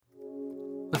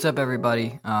What's up,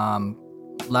 everybody?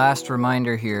 Last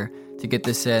reminder here to get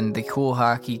this in. The Cool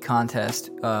Hockey Contest,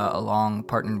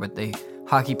 partnered with the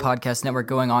Hockey Podcast Network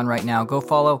going on right now. Go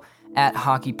follow at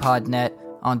HockeyPodNet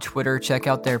on Twitter. Check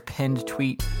out their pinned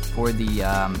tweet for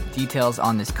the details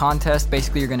on this contest.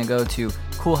 Basically, you're going to go to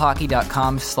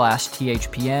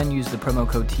coolhockey.com/THPN. Use the promo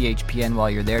code THPN while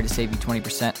you're there to save you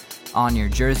 20% on your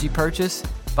jersey purchase.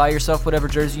 Buy yourself whatever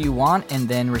jersey you want and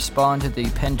then respond to the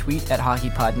pinned tweet at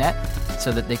HockeyPodNet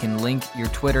so that they can link your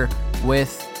Twitter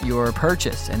with your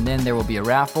purchase. And then there will be a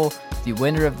raffle. The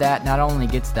winner of that not only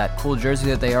gets that cool jersey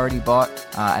that they already bought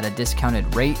at a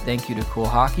discounted rate, thank you to Cool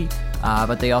Hockey,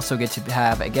 but they also get to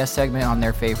have a guest segment on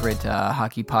their favorite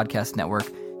Hockey Podcast Network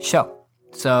show.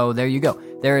 So there you go.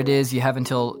 There it is. You have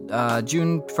until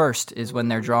June 1st is when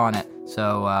they're drawing it.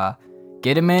 So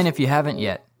get them in if you haven't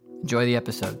yet. Enjoy the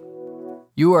episode.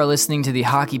 You are listening to the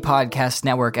Hockey Podcast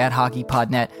Network at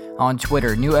HockeyPodNet on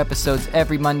Twitter. New episodes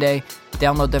every Monday.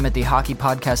 Download them at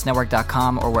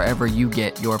thehockeypodcastnetwork.com or wherever you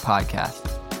get your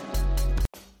podcasts.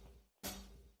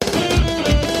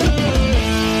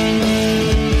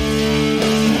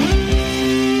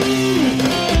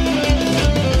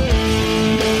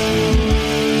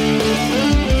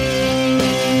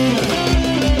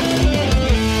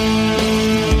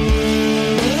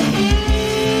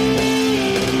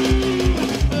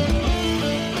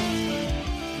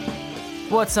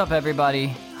 What's up, everybody?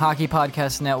 Hockey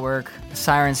Podcast Network,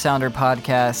 Siren Sounder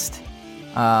Podcast,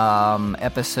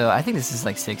 episode, I think this is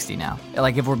like 60 now.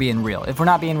 Like, if we're being real. If we're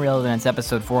not being real, then it's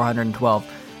episode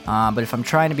 412. But if I'm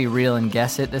trying to be real and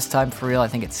guess it this time for real, I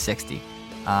think it's 60.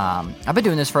 I've been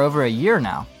doing this for over a year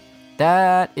now.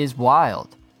 That is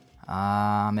wild.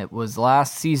 It was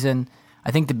last season,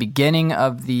 I think the beginning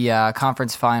of the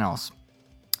conference finals.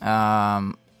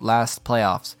 Last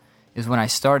playoffs is when I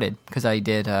started, because I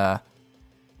did...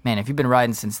 Man, if you've been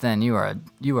riding since then, you are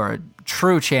a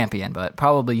true champion, but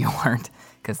probably you weren't,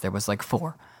 because there was like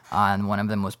 4, and one of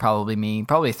them was probably me.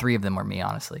 Probably 3 of them were me,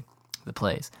 honestly, the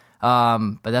plays.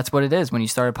 But that's what it is. When you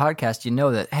start a podcast, you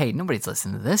know that, hey, nobody's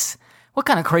listening to this. What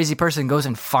kind of crazy person goes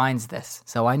and finds this?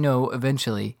 So I know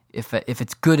eventually, if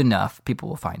it's good enough, people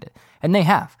will find it, and they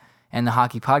have. And the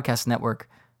Hockey Podcast Network.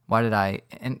 Why did I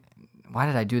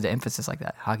do the emphasis like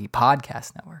that? Hockey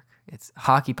Podcast Network. It's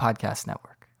Hockey Podcast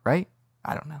Network, right?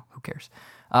 I don't know. Who cares?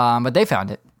 But they found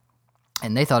it,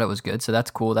 and they thought it was good, so that's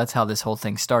cool. That's how this whole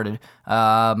thing started.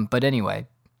 But anyway,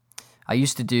 I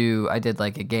did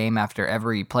like a game after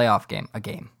every playoff game. A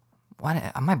game.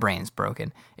 My brain's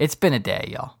broken. It's been a day,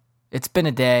 y'all. It's been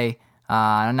a day.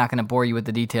 I'm not going to bore you with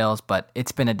the details, but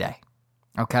it's been a day,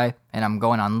 okay? And I'm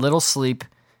going on little sleep.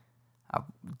 I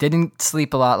didn't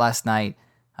sleep a lot last night.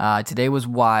 Today was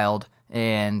wild,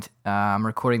 and I'm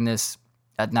recording this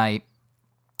at night.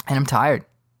 And I'm tired.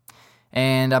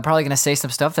 And I'm probably going to say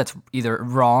some stuff that's either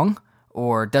wrong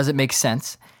or doesn't make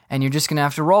sense. And you're just going to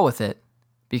have to roll with it.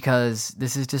 Because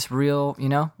this is just real,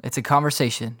 it's a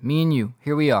conversation. Me and you,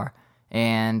 here we are.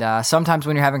 And sometimes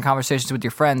when you're having conversations with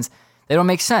your friends, they don't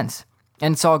make sense.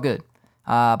 And it's all good.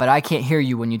 But I can't hear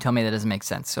you when you tell me that doesn't make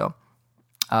sense. So,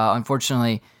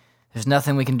 unfortunately, there's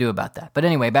nothing we can do about that. But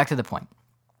anyway, back to the point.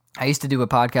 I used to do a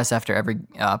podcast after every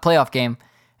playoff game.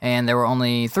 And there were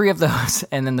only 3 of those,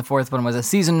 and then the 4th one was a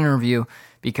season in review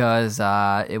because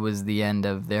it was the end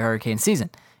of the Hurricane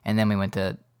season. And then we went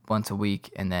to once a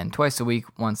week and then twice a week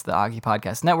once the Hockey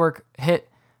Podcast Network hit.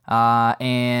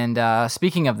 And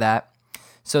speaking of that,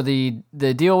 so the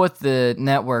deal with the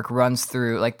network runs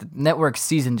through, like the network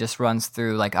season just runs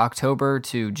through like October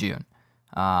to June,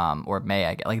 or May,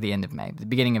 I guess, like the end of May, the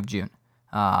beginning of June,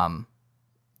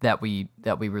 that we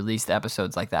release the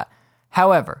episodes like that.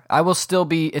 However, I will still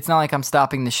be, it's not like I'm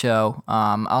stopping the show.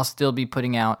 I'll still be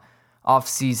putting out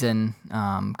off-season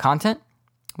content,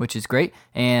 which is great.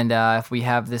 And if we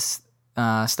have this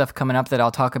stuff coming up that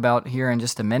I'll talk about here in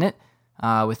just a minute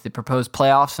with the proposed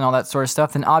playoffs and all that sort of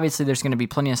stuff, then obviously there's going to be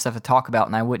plenty of stuff to talk about,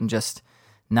 and I wouldn't just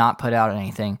not put out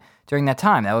anything during that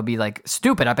time. That would be like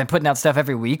stupid. I've been putting out stuff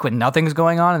every week when nothing's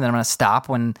going on, and then I'm going to stop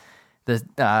when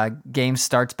the game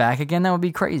starts back again. That would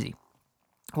be crazy.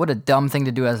 What a dumb thing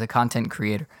to do as a content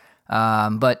creator.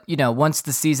 But, once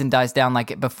the season dies down,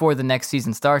 like before the next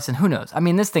season starts, and who knows? I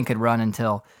mean, this thing could run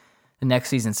until the next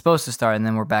season's supposed to start, and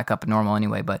then we're back up to normal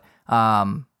anyway. But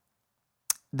the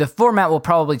format will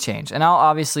probably change, and I'll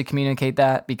obviously communicate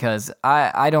that because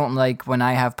I don't like when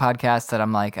I have podcasts that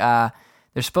I'm like,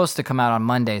 they're supposed to come out on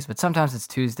Mondays, but sometimes it's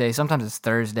Tuesday, sometimes it's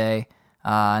Thursday,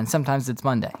 and sometimes it's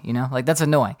Monday, Like, that's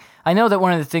annoying. I know that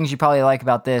one of the things you probably like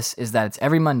about this is that it's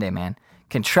every Monday, man.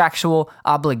 Contractual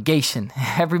obligation.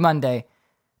 Every Monday,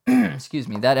 excuse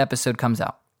me, that episode comes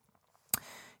out.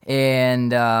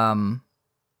 And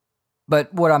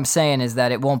But what I'm saying is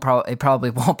that it probably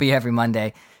won't be every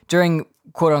Monday during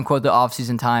quote unquote the off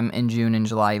season time in June and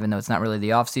July, even though it's not really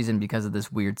the off season because of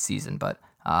this weird season. But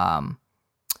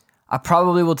I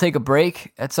probably will take a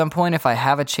break at some point if I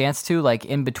have a chance to, like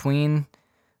in between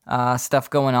stuff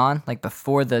going on, like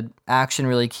before the action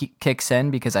really kicks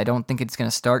in, because I don't think it's going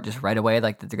to start just right away.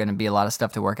 Like there's going to be a lot of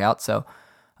stuff to work out. So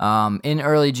in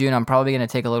early June, I'm probably going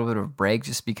to take a little bit of a break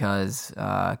just because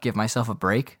give myself a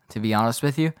break, to be honest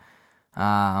with you.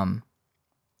 There's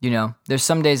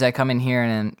some days I come in here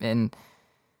and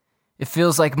it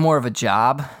feels like more of a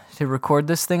job to record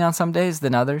this thing on some days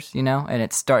than others, and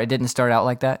it didn't start out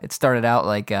like that. It started out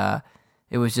like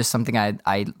it was just something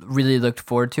I really looked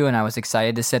forward to, and I was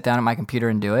excited to sit down at my computer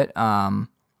and do it.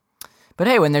 But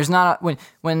hey, when there's not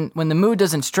when the mood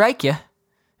doesn't strike you,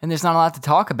 and there's not a lot to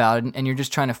talk about, and you're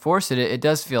just trying to force it, it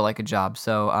does feel like a job.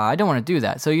 So I don't want to do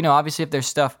that. So obviously, if there's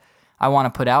stuff I want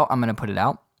to put out, I'm going to put it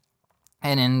out.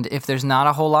 And if there's not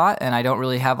a whole lot, and I don't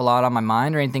really have a lot on my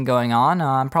mind or anything going on,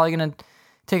 I'm probably going to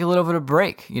take a little bit of a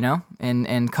break,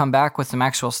 and come back with some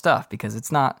actual stuff, because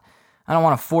I don't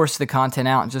want to force the content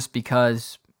out just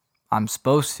because I'm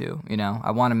supposed to, I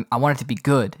want it to be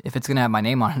good. If it's going to have my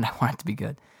name on it, I want it to be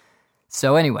good.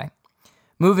 So anyway,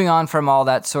 moving on from all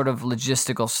that sort of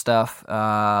logistical stuff,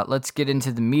 let's get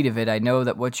into the meat of it. I know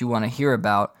that what you want to hear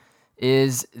about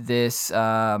is this,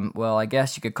 I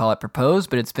guess you could call it proposed,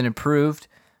 but it's been approved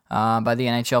by the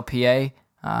NHLPA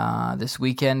this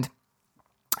weekend.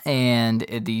 And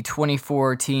the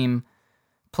 24-team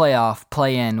playoff,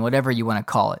 play-in, whatever you want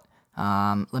to call it.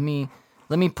 Let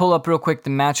me pull up real quick the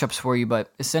matchups for you,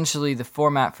 but essentially the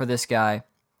format for this guy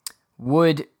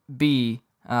would be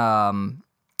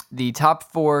the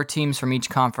top 4 teams from each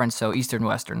conference, so Eastern,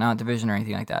 Western, not division or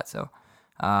anything like that. So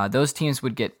those teams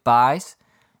would get byes,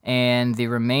 and the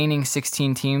remaining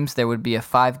 16 teams, there would be a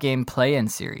 5-game play-in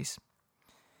series.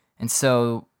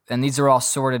 And these are all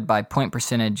sorted by point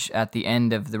percentage at the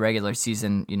end of the regular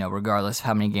season, regardless of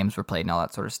how many games were played and all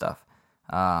that sort of stuff.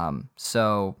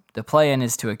 So the play-in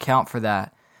is to account for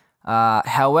that.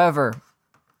 However,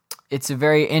 it's a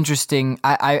very interesting.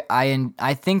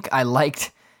 I think I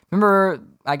liked. Remember,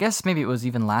 I guess maybe it was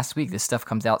even last week. This stuff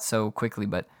comes out so quickly,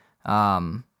 but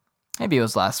maybe it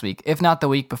was last week, if not the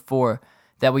week before,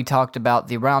 that we talked about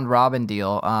the round robin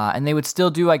deal. And they would still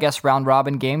do, I guess, round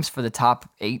robin games for the top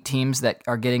 8 teams that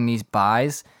are getting these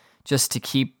byes, just to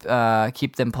keep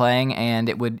them playing, and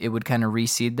it would kind of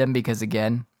reseed them, because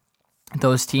again,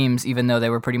 those teams, even though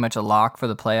they were pretty much a lock for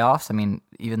the playoffs, I mean,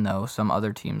 even though some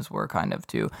other teams were kind of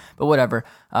too, but whatever,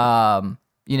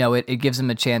 it gives them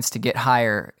a chance to get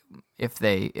higher if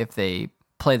they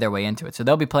play their way into it. So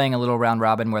they'll be playing a little round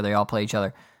robin where they all play each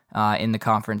other in the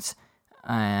conference,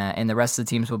 and the rest of the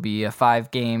teams will be a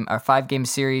 5-game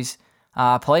series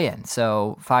play-in.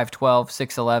 So 5-12,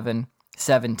 6-11,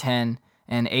 7-10,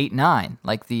 and 8-9,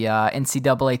 like the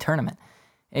NCAA tournament.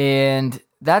 And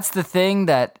that's the thing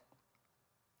that,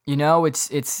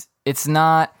 it's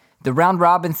not, the round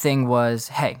robin thing was,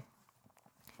 hey,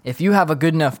 if you have a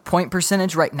good enough point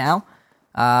percentage right now,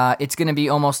 it's going to be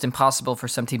almost impossible for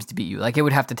some teams to beat you. Like, it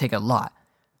would have to take a lot.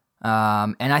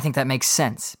 And I think that makes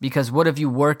sense, because what have you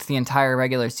worked the entire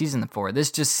regular season for?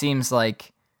 This just seems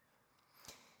like,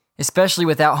 especially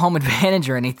without home advantage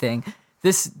or anything,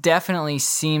 this definitely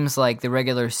seems like the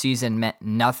regular season meant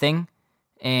nothing.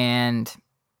 And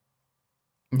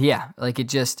yeah, like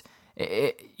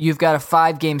you've got a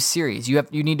 5-game series. You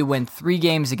need to win 3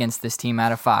 games against this team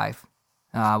out of 5,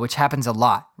 which happens a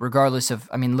lot, regardless of,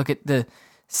 look at the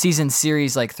season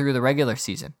series, like through the regular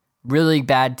season. Really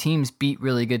bad teams beat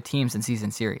really good teams in season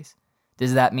series.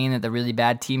 Does that mean that the really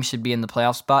bad team should be in the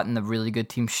playoff spot and the really good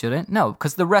team shouldn't? No,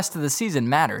 because the rest of the season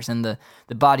matters and the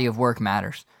body of work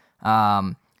matters.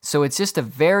 So it's just a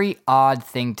very odd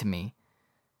thing to me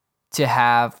to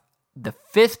have the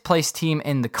 5th place team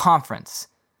in the conference,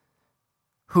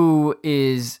 who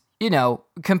is,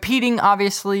 competing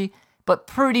obviously, but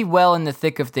pretty well in the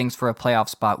thick of things for a playoff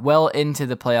spot, well into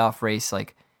the playoff race,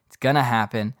 like it's gonna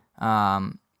happen.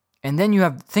 And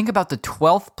then think about the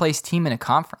 12th place team in a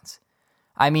conference.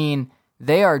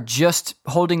 They are just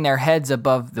holding their heads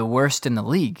above the worst in the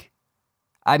league.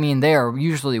 They are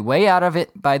usually way out of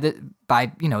it by there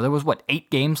was 8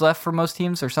 games left for most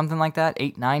teams or something like that.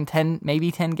 8, 9, 10,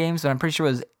 maybe 10 games, but I'm pretty sure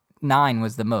it was 9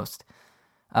 was the most.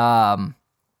 Again,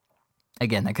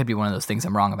 that could be one of those things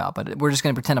I'm wrong about, but we're just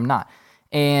going to pretend I'm not.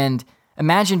 And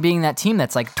imagine being that team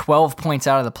that's like 12 points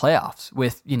out of the playoffs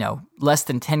with, less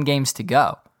than 10 games to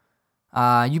go.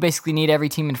 You basically need every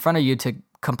team in front of you to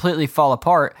completely fall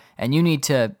apart, and you need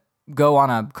to go on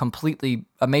a completely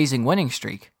amazing winning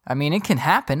streak. It can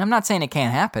happen. I'm not saying it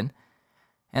can't happen.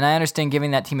 And I understand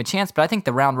giving that team a chance, but I think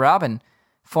the round robin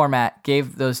format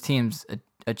gave those teams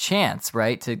a chance,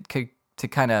 right, to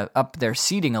kind of up their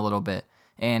seeding a little bit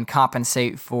and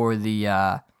compensate for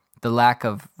the lack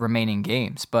of remaining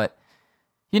games. But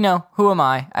who am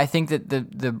I? I think that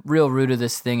the real root of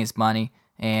this thing is money,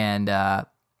 and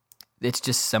it's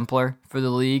just simpler for the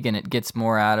league, and it gets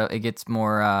more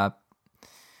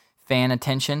fan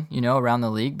attention, around the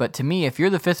league. But to me, if you're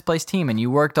the 5th place team and you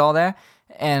worked all that,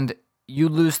 and you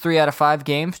lose 3 out of 5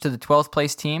 games to the 12th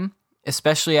place team,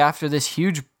 especially after this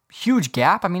huge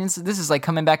gap. I mean, this is like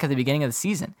coming back at the beginning of the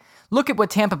season. Look at what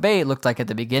Tampa Bay looked like at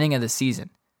the beginning of the season.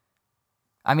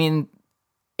 I mean,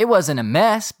 it wasn't a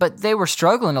mess, but they were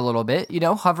struggling a little bit,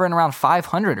 hovering around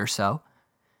 500 or so.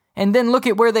 And then look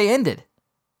at where they ended.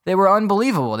 They were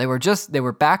unbelievable. They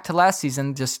were back to last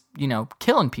season, just,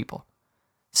 killing people.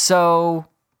 So,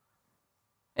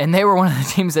 and they were one of the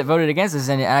teams that voted against us,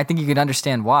 and I think you could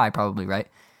understand why, probably, right?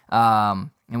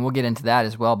 And we'll get into that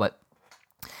as well, but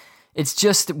it's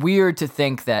just weird to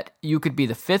think that you could be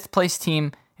the 5th place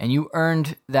team and you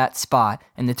earned that spot,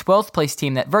 and the 12th place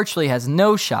team that virtually has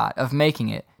no shot of making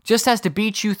it just has to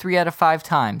beat you 3 out of 5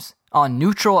 times on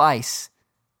neutral ice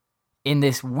in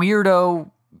this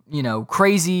weirdo,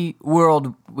 crazy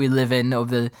world we live in of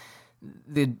the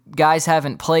guys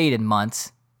haven't played in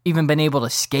months, even been able to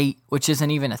skate, which isn't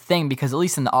even a thing because at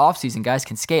least in the offseason, guys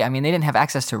can skate. I mean, they didn't have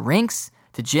access to rinks,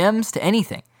 to gyms, to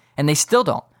anything, and they still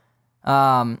don't.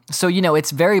 So it's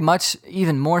very much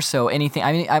even more so anything.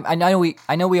 I mean, I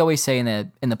know we always say in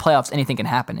the playoffs anything can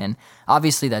happen, and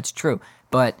obviously that's true.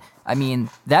 But I mean,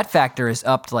 that factor is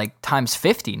up to like times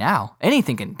 50 now.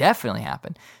 Anything can definitely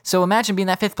happen. So imagine being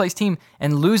that 5th place team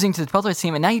and losing to the 12th place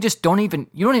team, and now you just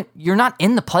you're not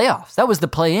in the playoffs. That was the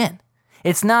play in.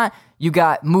 It's not you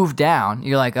got moved down.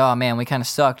 You're like, oh man, we kind of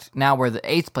sucked. Now we're the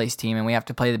 8th place team and we have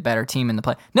to play the better team in the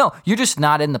play. No, you're just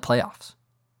not in the playoffs.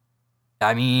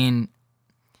 I mean,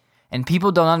 and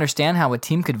people don't understand how a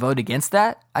team could vote against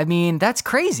that. I mean, that's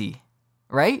crazy,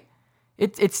 right?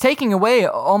 It's taking away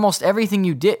almost everything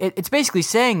you did. It's basically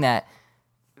saying that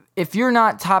if you're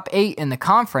not top 8 in the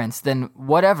conference, then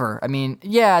whatever. I mean,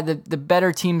 yeah, the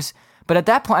better teams, but at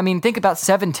that point, I mean, think about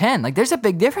 7-10. Like, there's a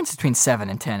big difference between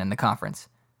 7 and 10 in the conference.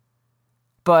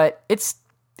 But it's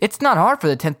not hard for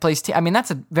the 10th place team. I mean, that's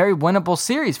a very winnable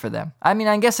series for them. I mean,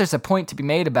 I guess there's a point to be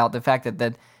made about the fact that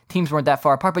the teams weren't that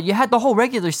far apart, but you had the whole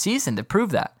regular season to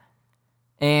prove that.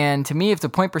 And to me, if the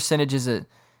point percentage is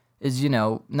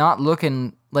not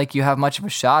looking like you have much of a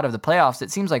shot of the playoffs,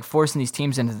 it seems like forcing these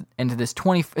teams into this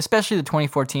 20, especially the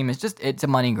 24 team, it's a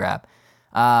money grab.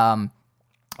 And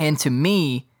to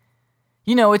me,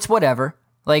 it's whatever.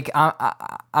 Like,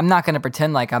 I'm not going to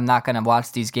pretend like I'm not going to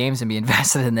watch these games and be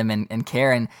invested in them and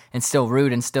care and still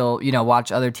root and still,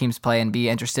 watch other teams play and be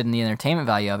interested in the entertainment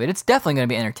value of it. It's definitely going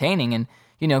to be entertaining, and,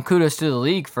 kudos to the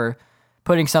league for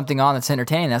putting something on that's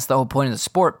entertaining. That's the whole point of the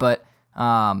sport. But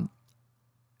I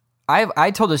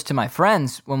told this to my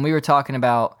friends when we were talking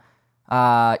about,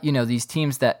 these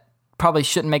teams that probably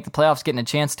shouldn't make the playoffs getting a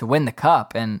chance to win the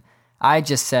cup. And I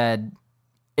just said,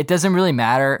 it doesn't really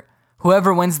matter.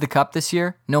 Whoever wins the cup this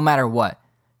year, no matter what,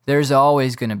 there's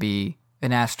always going to be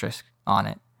an asterisk on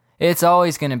it. It's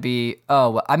always going to be,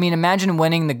 imagine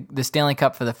winning the Stanley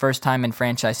Cup for the first time in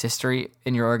franchise history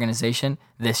in your organization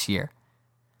this year.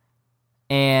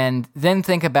 And then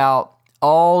think about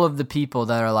all of the people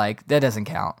that are like, that doesn't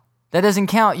count. That doesn't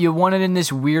count. You won it in this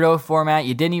weirdo format.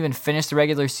 You didn't even finish the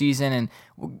regular season. And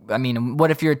I mean, what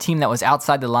if you're a team that was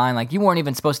outside the line? Like, you weren't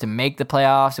even supposed to make the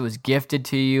playoffs. It was gifted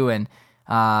to you, and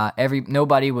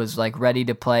nobody was like ready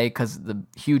to play because of the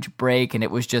huge break, and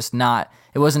it was just not.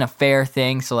 It wasn't a fair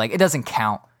thing. So like, it doesn't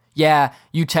count. Yeah,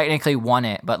 you technically won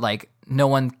it, but like no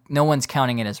one's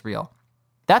counting it as real.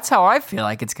 That's how I feel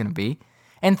like it's going to be.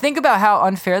 And think about how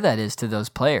unfair that is to those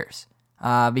players.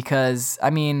 Because I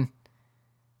mean,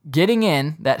 getting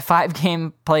in that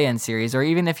 5-game play-in series, or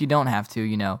even if you don't have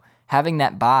to, having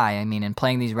that bye, I mean, and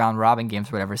playing these round robin games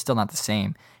or whatever is still not the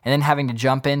same. And then having to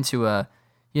jump into a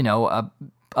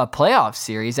playoff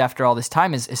series after all this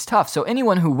time is tough. So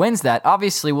anyone who wins that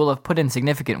obviously will have put in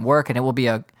significant work, and it will be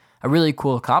a really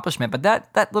cool accomplishment. But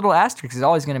that little asterisk is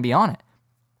always going to be on it.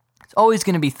 It's always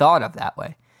going to be thought of that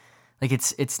way. Like,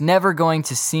 it's never going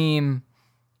to seem,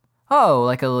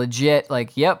 like a legit,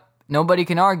 like, yep, nobody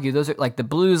can argue. Those are like the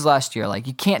Blues last year. Like,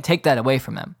 you can't take that away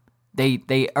from them.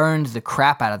 They earned the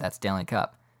crap out of that Stanley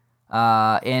Cup.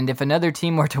 And if another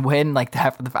team were to win like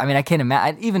that, I can't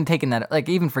imagine, even taking that, like,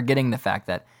 even forgetting the fact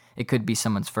that it could be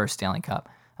someone's first Stanley Cup,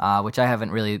 which I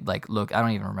haven't really looked. I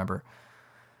don't even remember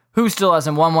who still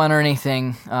hasn't won one or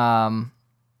anything.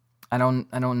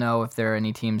 don't know if there are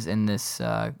any teams in this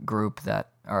group that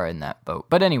are in that boat.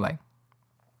 But anyway,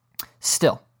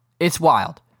 still, it's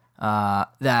wild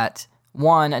that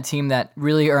a team that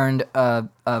really earned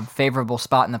a favorable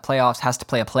spot in the playoffs has to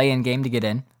play a play-in game to get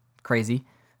in. Crazy.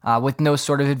 With no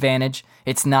sort of advantage.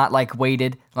 It's not like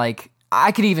weighted. Like,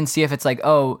 I could even see if it's like,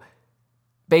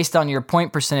 based on your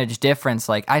point percentage difference,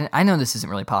 like, I know this isn't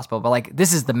really possible, but like,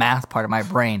 this is the math part of my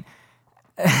brain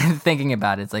thinking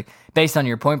about it. It's like, based on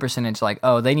your point percentage, like,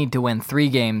 they need to win 3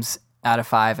 games out of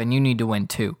 5, and you need to win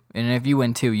 2. And if you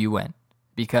win 2, you win.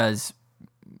 Because,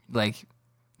 like,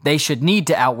 they should need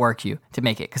to outwork you to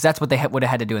make it, because that's what they would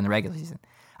have had to do in the regular season.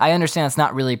 I understand it's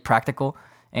not really practical,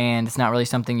 and it's not really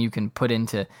something you can put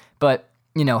into, but,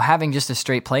 having just a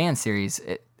straight play-in series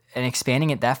and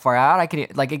expanding it that far out, I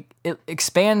could, like,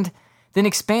 expand,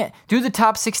 do the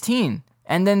top 16,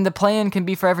 and then the play-in can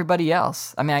be for everybody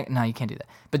else. I mean, no, you can't do that.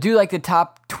 But do, like, the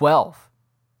top 12.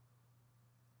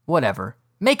 Whatever.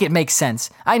 Make it make sense.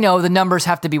 I know the numbers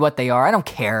have to be what they are. I don't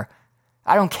care.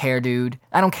 Dude.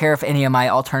 I don't care if any of my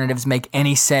alternatives make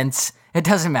any sense. It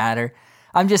doesn't matter.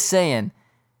 I'm just saying,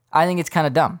 I think it's kind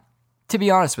of dumb, to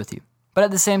be honest with you. But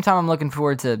at the same time, I'm looking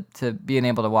forward to being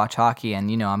able to watch hockey,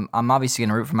 and I'm obviously going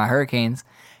to root for my Hurricanes.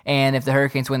 And if the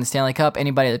Hurricanes win the Stanley Cup,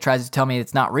 anybody that tries to tell me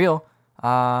it's not real,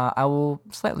 I will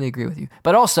slightly agree with you.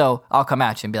 But also, I'll come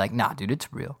at you and be like, nah, dude,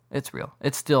 it's real. It's real.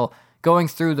 It's still going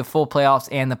through the full playoffs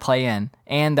and the play-in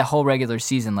and the whole regular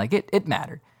season. Like, it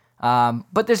mattered.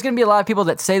 But there's going to be a lot of people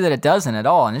that say that it doesn't at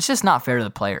all, and it's just not fair to the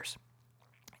players.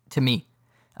 To me,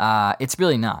 it's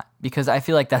really not, because I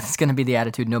feel like that's going to be the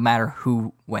attitude no matter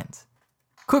who wins.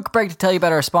 Quick break to tell you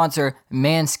about our sponsor,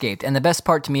 Manscaped. And the best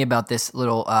part to me about this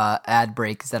little ad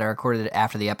break is that I recorded it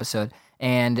after the episode,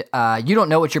 and you don't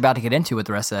know what you're about to get into with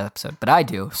the rest of the episode, but I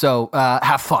do, so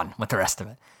have fun with the rest of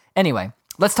it. Anyway,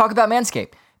 let's talk about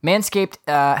Manscaped. Manscaped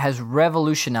has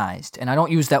revolutionized, and I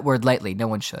don't use that word lightly, no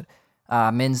one should,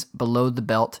 men's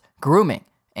below-the-belt grooming.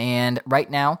 And right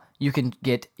now, you can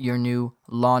get your new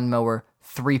Lawnmower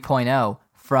 3.0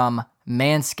 from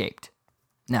Manscaped.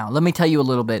 Now, let me tell you a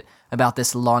little bit about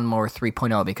this Lawnmower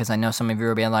 3.0, because I know some of you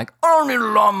are being like, I don't need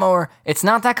a lawnmower. It's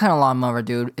not that kind of lawnmower,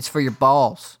 dude. It's for your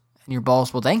balls, and your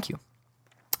balls will thank you.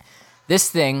 This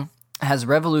thing has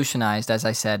revolutionized, as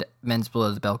I said, men's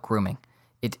below-the-belt grooming.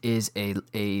 It is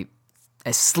a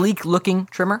sleek-looking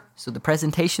trimmer, so the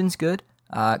presentation's good.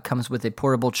 It comes with a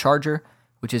portable charger,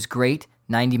 which is great.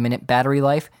 90-minute battery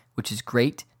life, which is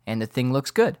great, and the thing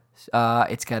looks good.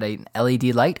 It's got an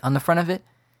LED light on the front of it.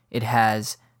 It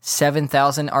has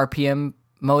 7,000 RPM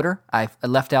motor. I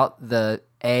left out the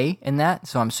A in that,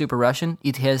 so I'm super Russian.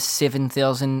 It has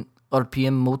 7,000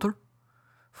 RPM motor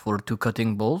for two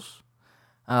cutting balls.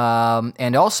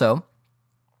 And also,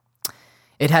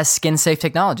 it has skin-safe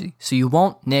technology, so you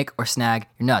won't nick or snag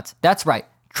your nuts. That's right.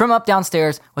 Trim up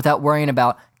downstairs without worrying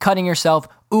about cutting yourself.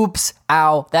 Oops,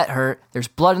 ow, that hurt. There's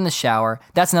blood in the shower.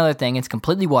 That's another thing. It's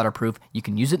completely waterproof. You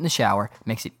can use it in the shower.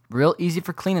 Makes it real easy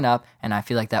for cleaning up, and I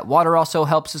feel like that water also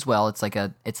helps as well. It's like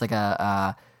a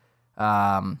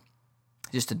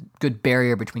just a good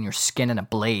barrier between your skin and a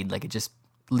blade. Like, it just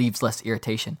leaves less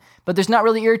irritation. But there's not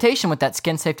really irritation with that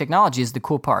skin-safe technology is the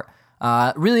cool part.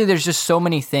 Really, there's just so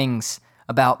many things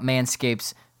about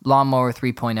Manscaped's Lawnmower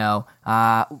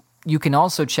 3.0. You can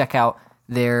also check out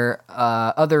their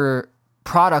other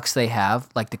products they have,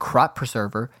 like the Crop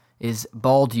Preserver is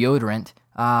ball deodorant.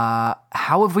 How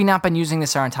have we not been using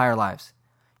this our entire lives?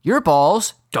 Your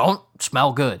balls don't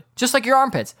smell good, just like your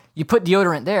armpits. You put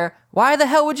deodorant there. Why the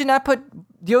hell would you not put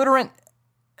deodorant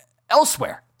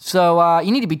elsewhere? So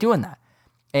you need to be doing that.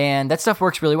 And that stuff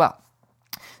works really well.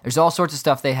 There's all sorts of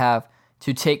stuff they have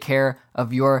to take care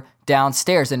of your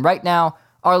downstairs. And right now,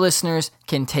 our listeners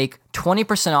can take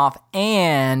 20% off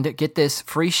and get this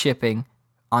free shipping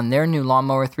on their new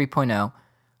Lawnmower 3.0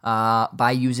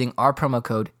 by using our promo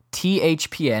code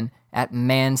THPN at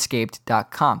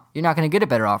manscaped.com. You're not going to get a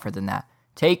better offer than that.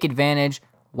 Take advantage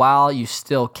while you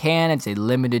still can. It's a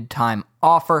limited time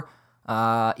offer,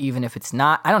 even if it's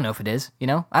not. I don't know if it is, I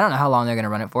don't know how long they're going to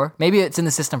run it for. Maybe it's in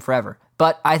the system forever.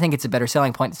 But I think it's a better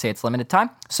selling point to say it's limited time.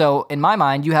 So in my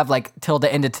mind, you have like till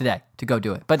the end of today to go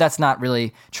do it. But that's not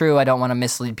really true. I don't want to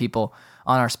mislead people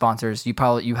on our sponsors. You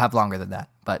have longer than that.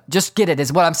 But just get it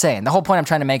is what I'm saying. The whole point I'm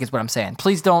trying to make is what I'm saying.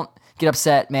 Please don't get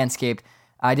upset, Manscaped.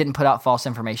 I didn't put out false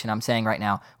information. I'm saying right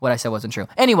now what I said wasn't true.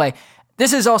 Anyway,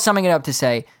 this is all summing it up to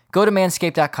say, go to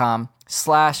manscaped.com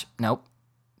nope,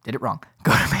 did it wrong.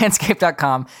 Go to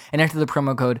manscaped.com and enter the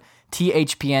promo code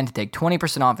THPN to take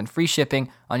 20% off and free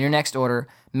shipping on your next order.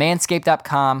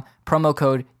 Manscaped.com, promo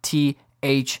code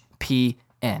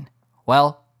THPN.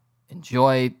 Well,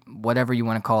 enjoy whatever you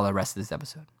want to call the rest of this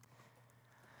episode.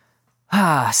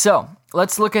 So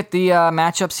let's look at the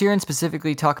matchups here and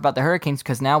specifically talk about the Hurricanes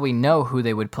because now we know who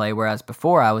they would play, whereas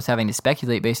before I was having to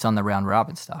speculate based on the round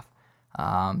robin stuff.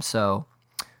 So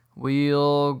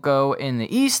we'll go in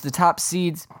the East. The top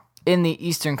seeds in the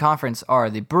Eastern Conference are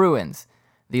the Bruins,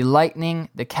 the Lightning,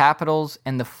 the Capitals,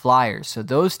 and the Flyers. So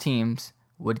those teams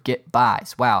would get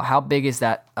buys. Wow, how big is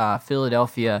that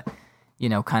Philadelphia,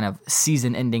 kind of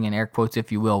season-ending, in air quotes,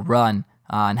 if you will, run,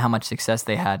 and how much success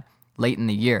they had late in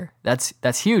the year.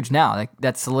 That's huge now.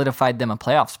 That solidified them a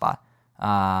playoff spot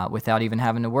without even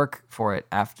having to work for it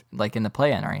after, like in the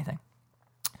play-in or anything.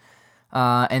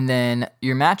 And then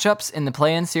your matchups in the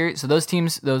play-in series. So those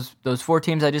teams, those four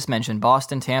teams I just mentioned,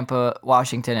 Boston, Tampa,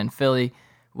 Washington, and Philly,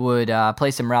 would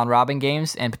play some round-robin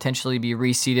games and potentially be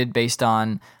reseeded based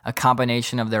on a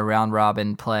combination of their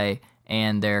round-robin play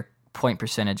and their point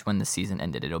percentage when the season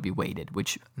ended. It'll be weighted,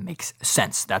 which makes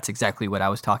sense. That's exactly what I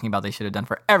was talking about they should have done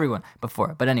for everyone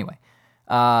before. But anyway,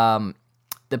 the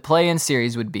play-in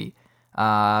series would be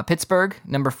Pittsburgh,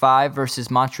 number 5, versus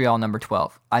Montreal, number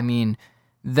 12. I mean,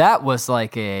 that was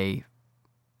like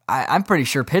I'm pretty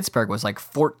sure Pittsburgh was like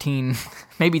 14,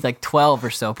 maybe like 12 or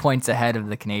so points ahead of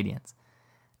the Canadiens.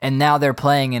 And now they're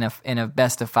playing in a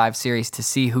best-of-5 series to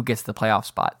see who gets the playoff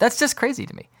spot. That's just crazy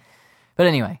to me. But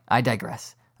anyway, I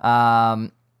digress.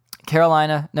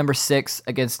 Carolina, number 6,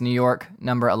 against New York,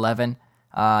 number 11.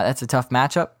 That's a tough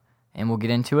matchup, and we'll get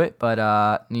into it.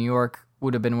 But New York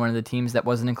would have been one of the teams that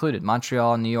wasn't included.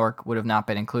 Montreal and New York would have not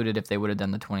been included if they would have done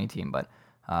the 20 team. But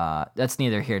that's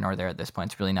neither here nor there at this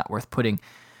point. It's really not worth putting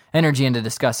energy into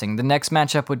discussing. The next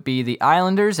matchup would be the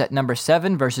Islanders at number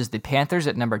 7 versus the Panthers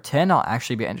at number 10. I'll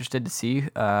actually be interested to see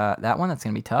that one. That's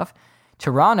going to be tough.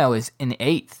 Toronto is in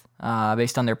 8th.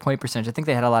 Based on their point percentage. I think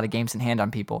they had a lot of games in hand on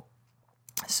people.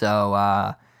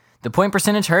 So the point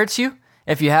percentage hurts you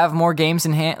if you have more games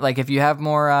in hand, like if you have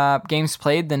more games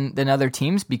played than other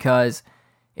teams, because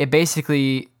it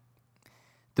basically,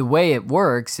 the way it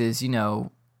works is,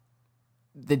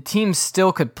 the team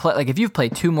still could play, like if you've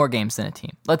played 2 more games than a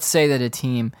team, let's say that a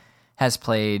team has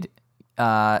played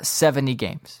 70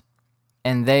 games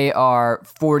and they are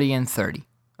 40-30,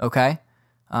 okay?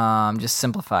 Just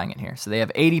simplifying it here. So they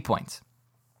have 80 points.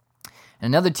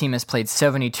 And another team has played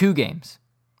 72 games,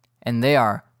 and they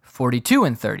are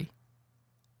 42-30.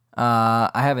 I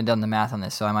haven't done the math on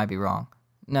this, so I might be wrong.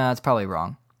 No, it's probably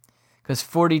wrong. Because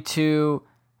 42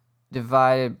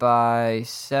 divided by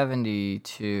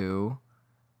 72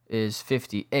 is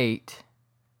 58.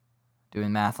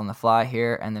 Doing math on the fly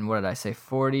here. And then what did I say?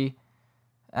 40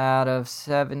 out of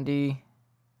 70.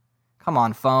 Come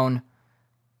on, phone.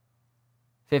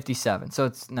 57. So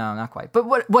it's, no, not quite. But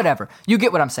whatever. You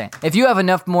get what I'm saying. If you have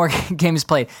enough more games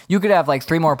played, you could have like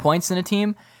 3 more points than a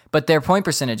team, but their point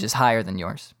percentage is higher than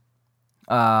yours.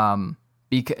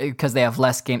 Because they have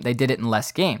less game, they did it in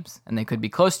less games, and they could be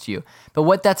close to you. But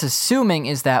what that's assuming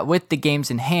is that with the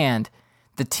games in hand,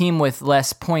 the team with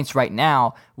less points right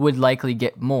now would likely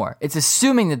get more. It's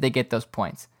assuming that they get those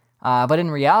points. But in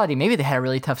reality, maybe they had a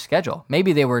really tough schedule.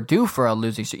 Maybe they were due for a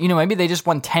losing streak. Maybe they just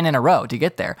won 10 in a row to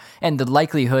get there. And the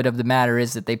likelihood of the matter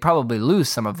is that they probably lose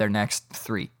some of their next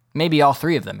 3. Maybe all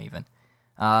 3 of them even.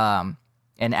 And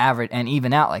average and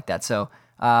even out like that. So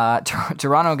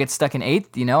Toronto gets stuck in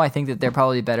 8th. I think that they're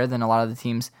probably better than a lot of the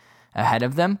teams ahead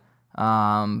of them.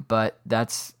 But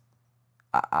that's...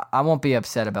 I won't be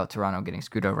upset about Toronto getting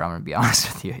screwed over. I'm going to be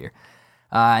honest with you here.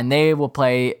 And they will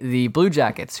play the Blue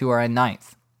Jackets, who are in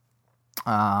 9th.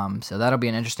 So that'll be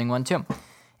an interesting one too.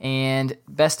 And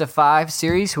best of 5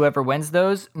 series, whoever wins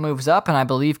those moves up. And I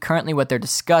believe currently what they're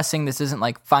discussing, this isn't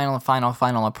like final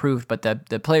approved, but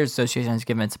the Players Association has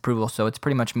given its approval, so it's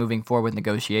pretty much moving forward with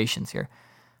negotiations here.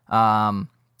 And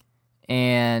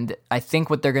I think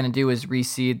what they're going to do is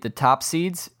reseed the top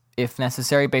seeds if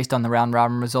necessary based on the round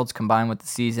robin results combined with the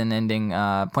season ending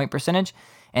point percentage.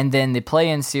 And then the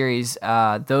play-in series,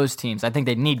 those teams, I think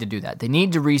they need to do that. They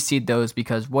need to reseed those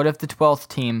because what if the 12th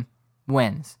team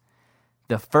wins?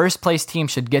 The first place team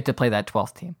should get to play that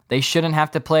 12th team. They shouldn't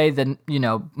have to play the,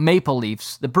 Maple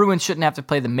Leafs. The Bruins shouldn't have to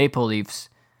play the Maple Leafs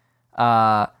in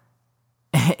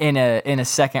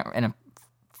a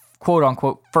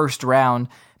quote-unquote first round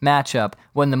matchup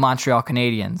when the Montreal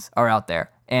Canadiens are out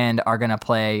there and are going to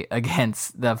play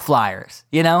against the Flyers,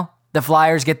 The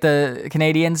Flyers get the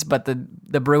Canadiens, but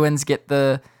the Bruins get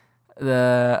the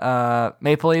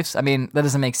Maple Leafs. I mean, that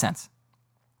doesn't make sense.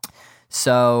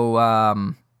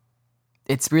 So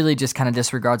it's really just kind of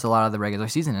disregards a lot of the regular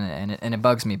season, and it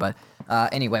bugs me. But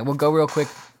anyway, we'll go real quick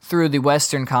through the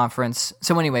Western Conference.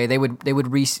 So anyway, they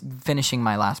would finishing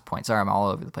my last point. Sorry, I'm all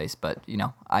over the place, but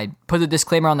I put a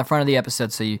disclaimer on the front of the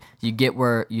episode so you get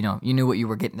where you knew what you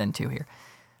were getting into here.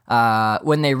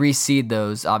 when they reseed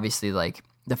those, obviously, like,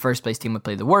 the first place team would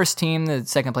play the worst team, the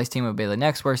second place team would be the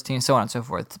next worst team, so on and so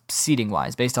forth,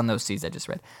 seeding-wise, based on those seeds I just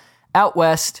read. Out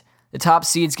west, the top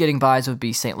seeds getting buys would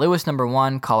be St. Louis number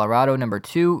 1, Colorado number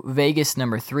 2, Vegas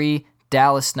number 3,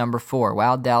 Dallas number 4.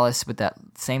 Wow, Dallas with that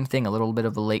same thing, a little bit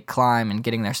of a late climb and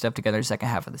getting their stuff together second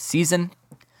half of the season.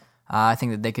 I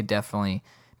think that they could definitely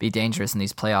be dangerous in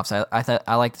these playoffs.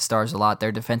 I like the Stars a lot.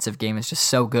 Their defensive game is just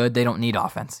so good. They don't need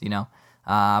offense, you know.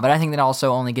 But I think that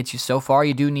also only gets you so far.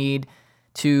 You do need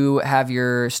to have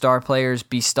your star players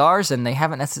be stars, and they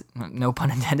haven't, no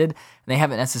pun intended, they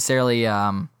haven't necessarily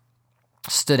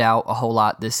stood out a whole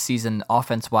lot this season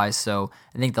offense-wise, so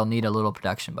I think they'll need a little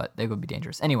production, but they would be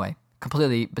dangerous. Anyway,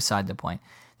 completely beside the point.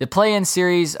 The play-in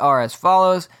series are as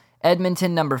follows.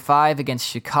 Edmonton, number 5, against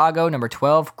Chicago, number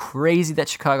 12. Crazy that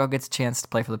Chicago gets a chance to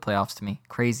play for the playoffs to me.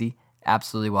 Crazy.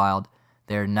 Absolutely wild.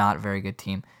 They're not a very good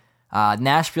team.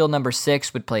 Nashville, number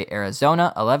 6, would play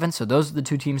Arizona, 11. So those are the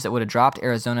two teams that would have dropped,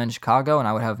 Arizona and Chicago, and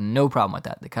I would have no problem with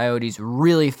that. The Coyotes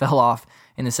really fell off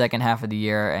in the second half of the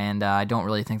year, and I don't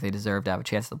really think they deserve to have a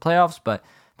chance at the playoffs, but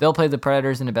they'll play the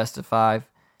Predators in a best of 5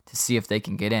 to see if they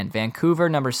can get in. Vancouver,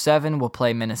 number 7, will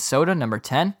play Minnesota, number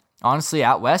 10. Honestly,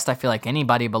 out west, I feel like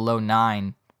anybody below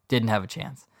 9 didn't have a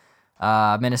chance.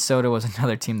 Minnesota was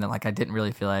another team that I didn't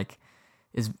really feel like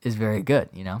is very good,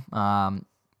 you know?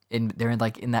 They're in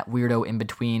that weirdo in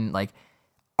between,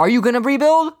 are you going to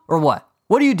rebuild or what?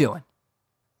 What are you doing?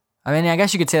 I mean, I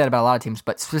guess you could say that about a lot of teams,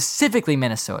 but specifically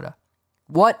Minnesota.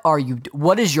 What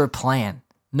is your plan?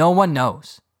 No one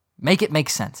knows. Make it make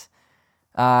sense.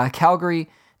 Calgary,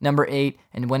 number 8,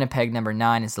 and Winnipeg, number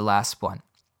 9 is the last one.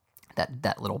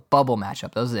 That little bubble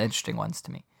matchup. Those are the interesting ones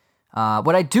to me.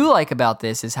 What I do like about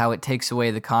this is how it takes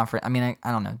away the conference. I mean,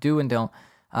 I don't know, do and don't.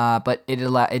 But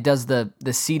it does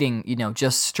the seeding,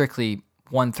 just strictly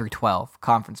 1 through 12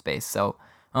 conference based. So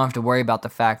I don't have to worry about the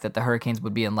fact that the Hurricanes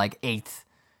would be in 8th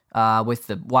with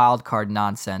the wild card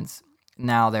nonsense.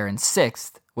 Now they're in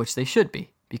 6th, which they should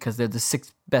be because they're the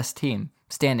 6th best team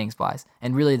standings wise,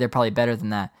 and really they're probably better than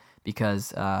that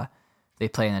because they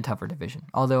play in a tougher division.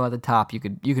 Although at the top you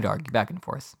could argue back and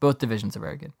forth. Both divisions are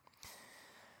very good.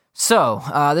 So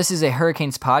this is a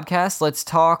Hurricanes podcast. Let's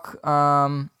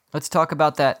talk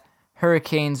about that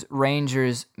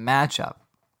Hurricanes-Rangers matchup.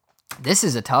 This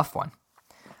is a tough one.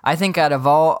 I think out of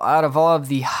all of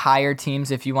the higher teams,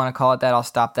 if you want to call it that, I'll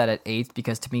stop that at 8th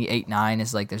because to me 8-9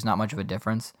 is there's not much of a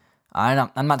difference.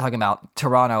 I'm not talking about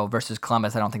Toronto versus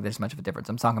Columbus. I don't think there's much of a difference.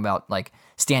 I'm talking about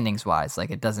standings wise.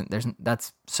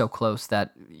 That's so close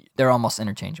that they're almost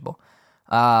interchangeable.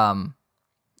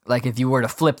 If you were to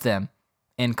flip them,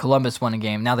 and Columbus won a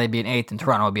game, now they'd be in 8th and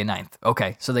Toronto would be in 9th.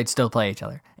 Okay, so they'd still play each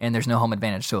other. And there's no home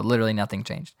advantage, so literally nothing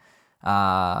changed.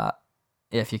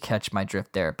 If you catch my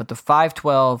drift there. But the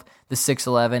 5-12, the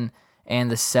 6-11,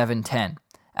 and the 7-10.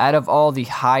 Out of all the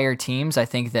higher teams, I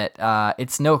think that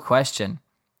it's no question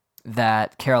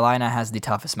that Carolina has the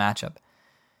toughest matchup.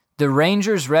 The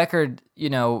Rangers' record,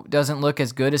 doesn't look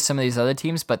as good as some of these other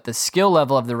teams, but the skill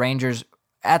level of the Rangers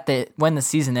when the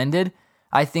season ended,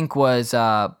 I think was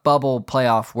bubble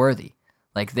playoff worthy.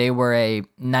 They were a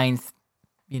 9th,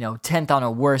 10th on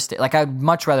a worst day. I'd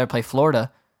much rather play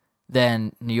Florida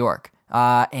than New York.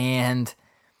 And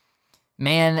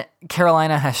man,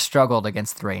 Carolina has struggled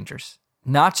against the Rangers.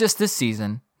 Not just this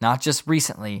season, not just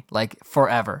recently,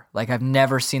 forever. I've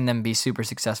never seen them be super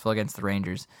successful against the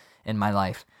Rangers in my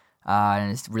life.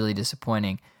 And it's really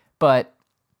disappointing. But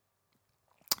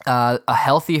a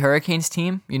healthy Hurricanes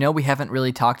team, we haven't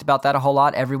really talked about that a whole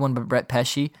lot. Everyone but Brett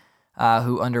Pesce,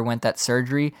 who underwent that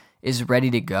surgery, is ready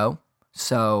to go.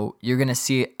 So you're going to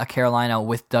see a Carolina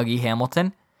with Dougie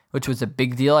Hamilton, which was a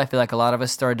big deal. I feel like a lot of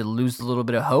us started to lose a little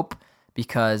bit of hope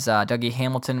because Dougie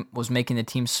Hamilton was making the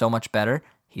team so much better.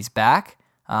 He's back.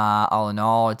 All in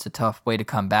all, it's a tough way to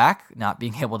come back, not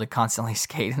being able to constantly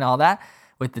skate and all that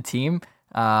with the team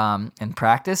and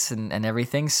practice and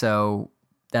everything. So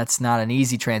that's not an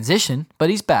easy transition, but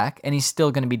he's back, and he's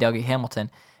still going to be Dougie Hamilton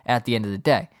at the end of the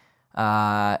day.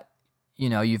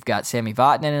 You've got Sammy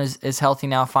Vatanen is healthy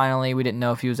now, finally. We didn't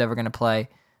know if he was ever going to play.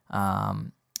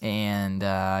 And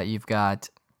you've got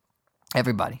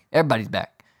everybody. Everybody's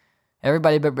back.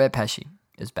 Everybody but Brett Pesce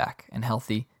is back and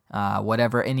healthy.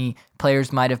 Whatever any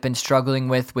players might have been struggling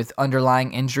with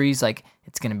underlying injuries,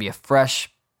 it's going to be a fresh.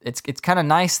 It's kind of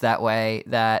nice that way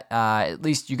that at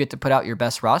least you get to put out your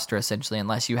best roster essentially,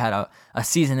 unless you had a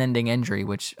season-ending injury,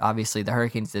 which obviously the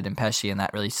Hurricanes did in Pesce, and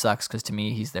that really sucks because to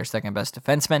me he's their second best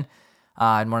defenseman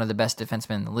and one of the best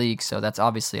defensemen in the league. So that's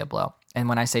obviously a blow. And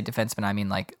when I say defenseman, I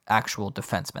mean actual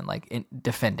defenseman,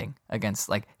 defending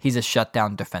against he's a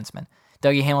shutdown defenseman.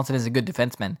 Dougie Hamilton is a good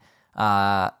defenseman,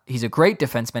 He's a great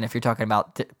defenseman if you're talking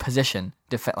about position.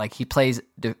 Like he plays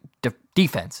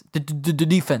defense.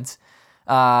 Defense.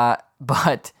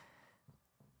 But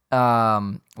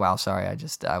wow, sorry.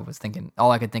 I was thinking,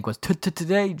 all I could think was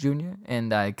today, Junior,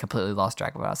 and I completely lost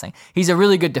track of what I was saying. He's a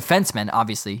really good defenseman,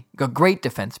 obviously, a great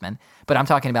defenseman, but I'm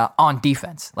talking about on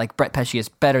defense. Like Brett Pesce is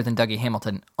better than Dougie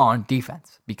Hamilton on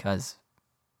defense because,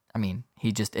 I mean,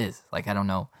 he just is. Like, I don't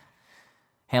know.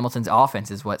 Hamilton's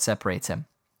offense is what separates him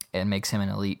and makes him an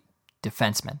elite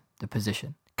defenseman, the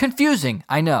position. Confusing,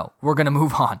 I know. We're going to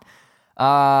move on.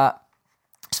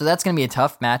 So that's going to be a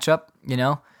tough matchup, you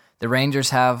know. The Rangers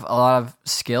have a lot of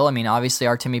skill. I mean, obviously,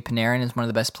 Artemi Panarin is one of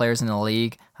the best players in the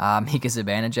league. Mika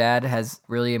Zibanejad has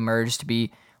really emerged to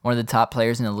be one of the top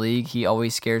players in the league. He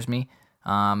always scares me.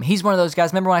 He's one of those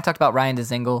guys. Remember when I talked about Ryan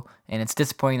Dzingel, and it's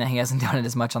disappointing that he hasn't done it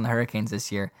as much on the Hurricanes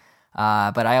this year.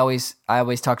 But I always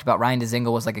talked about Ryan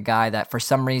Dzingel was like a guy that for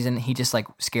some reason he just like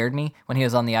scared me when he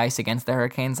was on the ice against the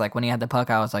Hurricanes. Like when he had the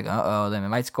puck, I was like, they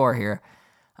might score here.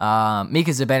 Mika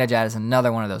Zibanejad is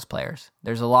another one of those players.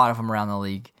 There's a lot of them around the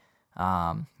league.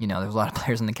 There's a lot of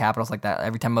players in the Capitals like that.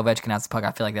 Every time Ovechkin has the puck,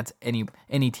 I feel like that's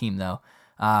any team though.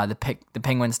 The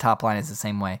Penguins top line is the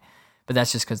same way, but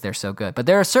that's just because they're so good. But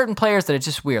there are certain players that are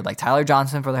just weird. Like Tyler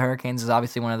Johnson for the Hurricanes is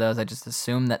obviously one of those. I just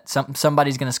assume that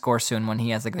somebody's going to score soon when he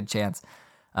has a good chance.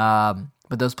 But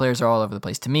those players are all over the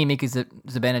place. To me, Mika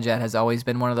Zibanejad has always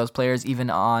been one of those players, even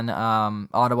on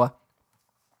Ottawa.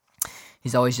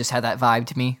 He's always just had that vibe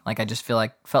to me. Like I just felt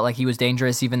like he was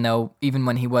dangerous, even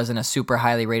when he wasn't a super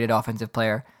highly rated offensive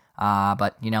player.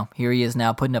 But here he is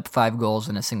now putting up 5 goals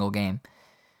in a single game.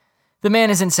 The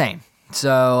man is insane.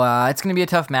 So it's going to be a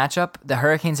tough matchup. The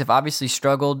Hurricanes have obviously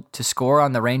struggled to score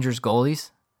on the Rangers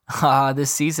goalies this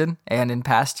season and in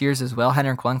past years as well.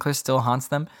 Henrik Lundqvist still haunts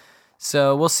them.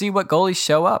 So we'll see what goalies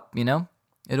show up.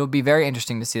 It'll be very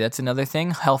interesting to see. That's another thing.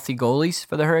 Healthy goalies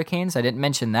for the Hurricanes. I didn't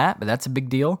mention that, but that's a big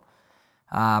deal.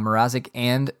 Mrazek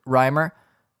and Reimer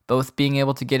both being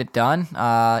able to get it done.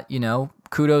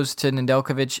 Kudos to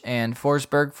Nedeljkovic and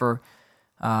Forsberg for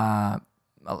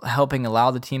helping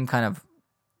allow the team kind of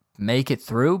make it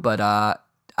through, but I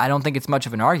don't think it's much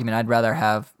of an argument. I'd rather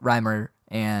have Reimer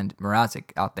and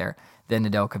Mrazek out there than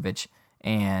Nedeljkovic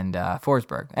and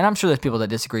Forsberg. And I'm sure there's people that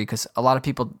disagree because a lot of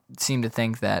people seem to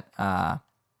think that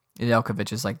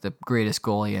Nedeljkovic is like the greatest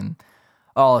goalie in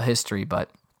all of history, but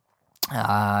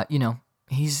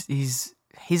He's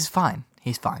fine.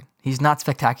 He's fine. He's not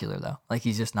spectacular, though. Like,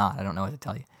 he's just not. I don't know what to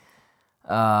tell you.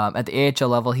 At the AHL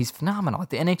level, he's phenomenal. At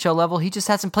the NHL level, he just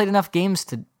hasn't played enough games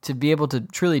to be able to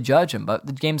truly judge him. But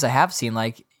the games I have seen,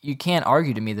 like, you can't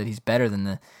argue to me that he's better than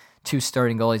the 2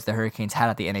 starting goalies the Hurricanes had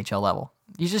at the NHL level.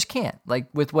 You just can't, like,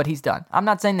 with what he's done. I'm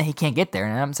not saying that he can't get there,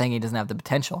 and I'm saying he doesn't have the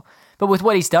potential. But with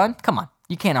what he's done, come on.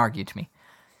 You can't argue to me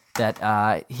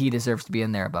that he deserves to be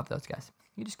in there above those guys.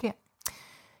 You just can't.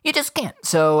 You just can't.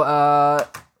 So,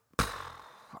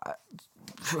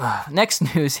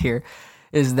 next news here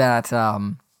is that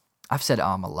I've said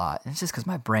a lot. It's just because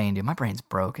my brain's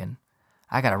broken.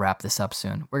 I got to wrap this up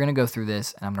soon. We're going to go through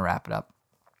this, and I'm going to wrap it up.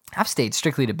 I've stayed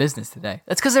strictly to business today.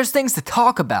 That's because there's things to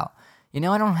talk about. I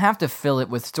don't have to fill it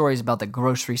with stories about the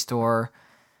grocery store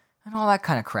and all that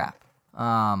kind of crap.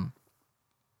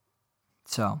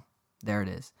 So, there it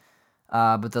is.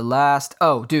 But the last...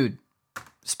 Oh, dude.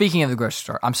 Speaking of the grocery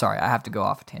store, I'm sorry, I have to go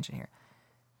off a tangent here.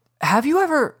 Have you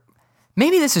ever,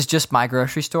 maybe this is just my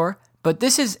grocery store, but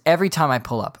this is every time I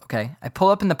pull up, okay? I pull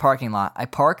up in the parking lot, I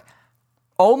park,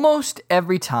 almost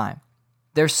every time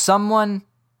there's someone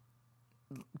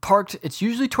parked, it's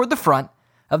usually toward the front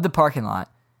of the parking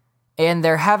lot, and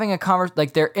they're having a conversation,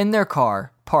 like they're in their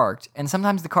car, parked, and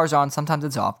sometimes the car's on, sometimes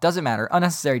it's off, doesn't matter,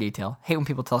 unnecessary detail. Hate when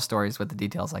people tell stories with the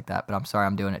details like that, but I'm sorry,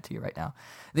 I'm doing it to you right now.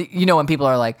 When people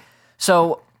are like,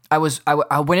 so I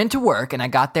went into work and I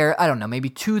got there, I don't know, maybe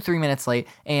 2-3 minutes late,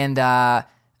 and I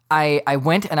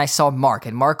went and I saw Mark,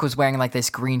 and Mark was wearing like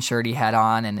this green shirt he had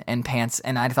on and pants,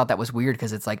 and I thought that was weird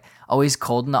because it's like always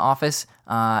cold in the office,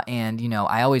 and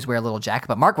I always wear a little jacket,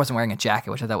 but Mark wasn't wearing a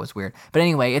jacket, which I thought was weird. But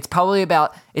anyway, it's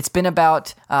been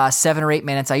about 7 or 8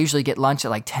 minutes. I usually get lunch at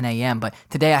like 10 a.m., but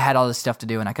today I had all this stuff to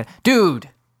do, and dude,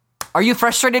 are you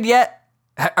frustrated yet?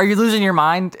 Are you losing your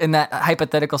mind in that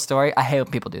hypothetical story? I hate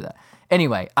when people do that.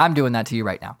 Anyway, I'm doing that to you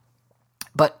right now.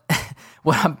 But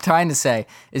what I'm trying to say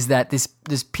is that this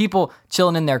people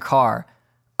chilling in their car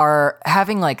are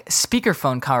having like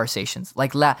speakerphone conversations.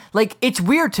 Like it's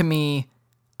weird to me.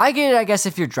 I get it, I guess,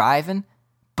 if you're driving,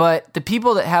 but the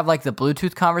people that have like the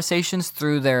Bluetooth conversations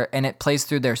and it plays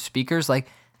through their speakers, like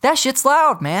that shit's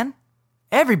loud, man.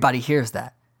 Everybody hears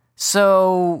that.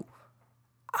 So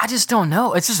I just don't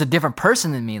know. It's just a different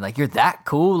person than me. Like, you're that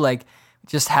cool. Like,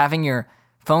 just having your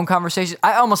phone conversation.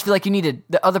 I almost feel like you need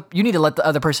to let the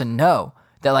other person know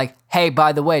that, like, hey,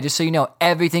 by the way, just so you know,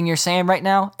 everything you're saying right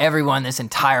now, everyone in this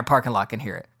entire parking lot can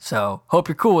hear it. So hope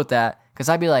you're cool with that. Because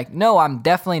I'd be like, no, I'm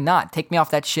definitely not. Take me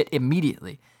off that shit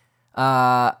immediately.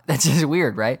 That's just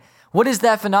weird, right? What is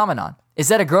that phenomenon? Is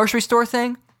that a grocery store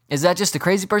thing? Is that just a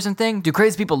crazy person thing? Do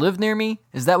crazy people live near me?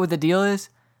 Is that what the deal is?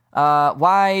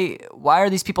 Why are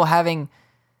these people having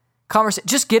conversation?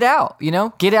 Just get out,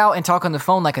 Get out and talk on the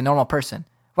phone like a normal person.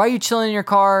 Why are you chilling in your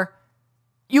car?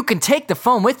 You can take the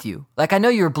phone with you. Like, I know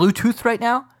you're Bluetooth right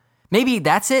now. Maybe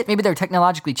that's it. Maybe they're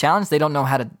technologically challenged. They don't know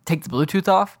how to take the Bluetooth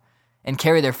off and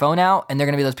carry their phone out. And they're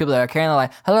going to be those people that are carrying, they're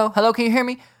like, hello, can you hear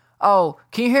me? Oh,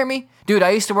 can you hear me? Dude, I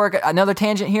used to work at another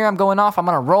tangent here. I'm going off. I'm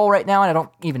on a roll right now, and I don't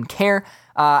even care.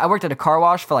 I worked at a car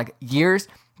wash for like years.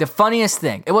 The funniest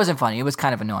thing, it wasn't funny. It was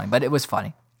kind of annoying, but it was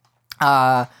funny,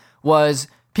 was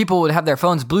people would have their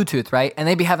phones Bluetooth, right? And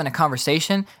they'd be having a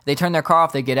conversation. They turn their car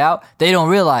off. They get out. They don't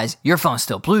realize your phone's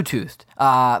still Bluetoothed,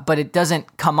 but it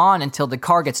doesn't come on until the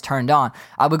car gets turned on.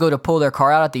 I would go to pull their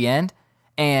car out at the end,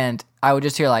 and I would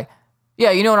just hear like, yeah,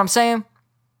 you know what I'm saying?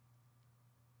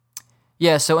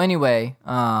 Yeah, so anyway,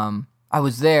 I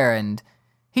was there, and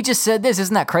he just said this.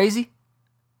 Isn't that crazy?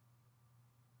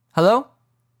 Hello?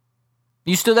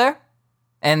 You still there?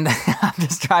 And I'm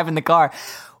just driving the car.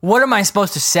 What am I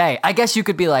supposed to say? I guess you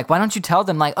could be like, why don't you tell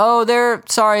them, like, oh, their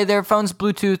phone's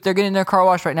Bluetooth. They're getting their car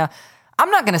washed right now. I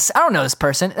don't know this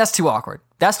person. That's too awkward.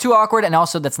 And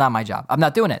also that's not my job. I'm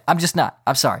not doing it. I'm just not.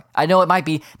 I'm sorry. I know it might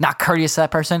be not courteous to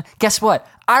that person. Guess what?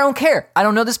 I don't care. I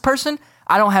don't know this person.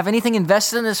 I don't have anything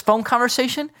invested in this phone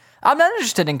conversation. I'm not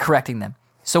interested in correcting them.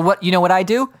 So what I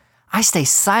do? I stay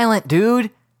silent,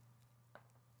 dude.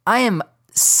 I am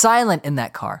silent in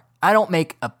that car. I don't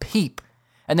make a peep.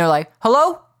 And they're like,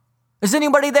 hello? Is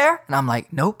anybody there? And I'm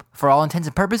like, nope. For all intents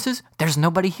and purposes, there's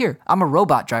nobody here. I'm a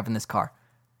robot driving this car.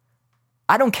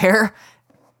 I don't care.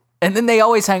 And then they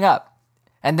always hang up.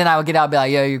 And then I would get out and be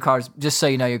like, yeah, just so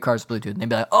you know, your car's Bluetooth. And they'd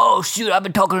be like, oh, shoot, I've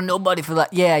been talking to nobody for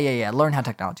that. Yeah. Learn how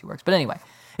technology works. But anyway,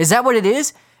 is that what it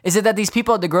is? Is it that these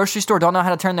people at the grocery store don't know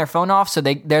how to turn their phone off, so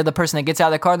they're the person that gets out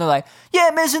of their car and they're like, yeah,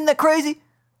 man, isn't that crazy?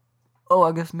 Oh,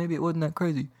 I guess maybe it wasn't that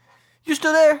crazy. You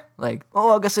still there? Like,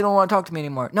 oh, I guess they don't want to talk to me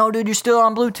anymore. No, dude, you're still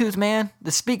on Bluetooth, man.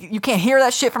 You can't hear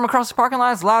that shit from across the parking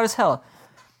lot. It's loud as hell.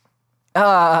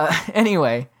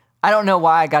 Anyway, I don't know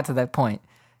why I got to that point.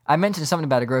 I mentioned something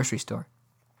about a grocery store.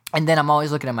 And then I'm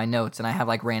always looking at my notes, and I have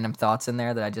like random thoughts in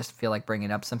there that I just feel like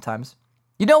bringing up sometimes.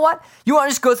 You know what? You want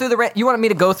to just go through you want me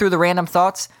to go through the random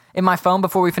thoughts in my phone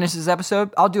before we finish this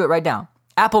episode? I'll do it right now.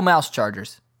 Apple mouse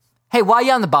chargers. Hey, why are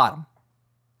you on the bottom?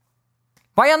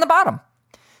 Why are you on the bottom?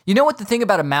 You know what the thing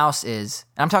about a mouse is?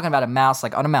 And I'm talking about a mouse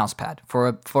like on a mouse pad for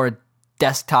a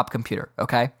desktop computer,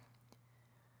 okay?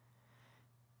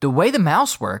 The way the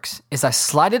mouse works is I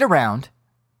slide it around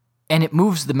and it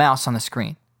moves the mouse on the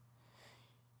screen.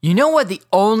 You know what the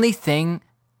only thing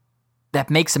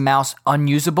that makes a mouse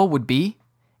unusable would be?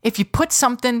 If you put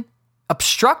something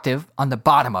obstructive on the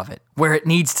bottom of it where it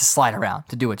needs to slide around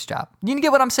to do its job. You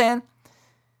get what I'm saying?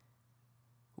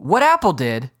 What Apple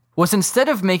did was instead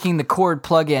of making the cord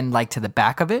plug in like to the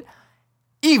back of it,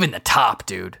 even the top,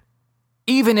 dude.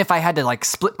 Even if I had to like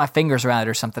split my fingers around it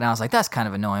or something, I was like, that's kind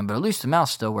of annoying, but at least the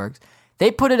mouse still works. They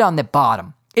put it on the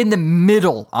bottom, in the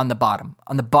middle on the bottom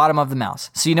of the mouse.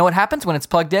 So you know what happens when it's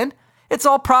plugged in? It's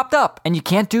all propped up and you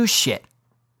can't do shit.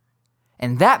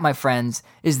 And that, my friends,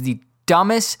 is the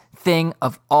dumbest thing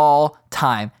of all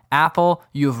time. Apple,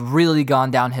 you've really gone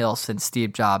downhill since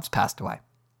Steve Jobs passed away.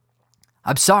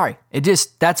 I'm sorry.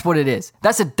 That's what it is.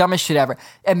 That's the dumbest shit ever.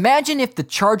 Imagine if the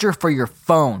charger for your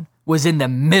phone was in the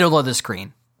middle of the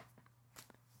screen.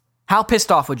 How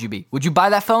pissed off would you be? Would you buy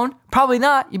that phone? Probably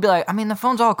not. You'd be like, I mean, the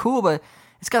phone's all cool, but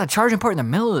it's got a charging port in the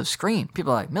middle of the screen.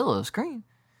 People are like, middle of the screen?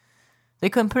 They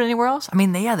couldn't put it anywhere else? I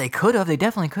mean, they could have. They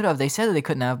definitely could have. They said that they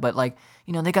couldn't have, but like,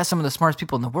 they got some of the smartest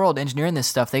people in the world engineering this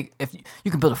stuff. If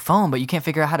you can build a phone, but you can't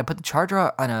figure out how to put the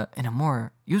charger in a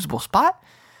more usable spot?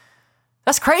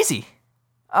 That's crazy.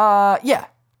 Yeah.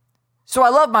 So I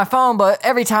love my phone, but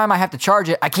every time I have to charge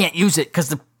it, I can't use it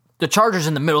because the charger's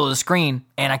in the middle of the screen,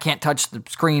 and I can't touch the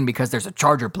screen because there's a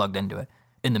charger plugged into it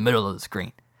in the middle of the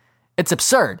screen. It's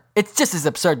absurd. It's just as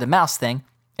absurd the mouse thing,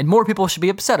 and more people should be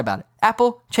upset about it.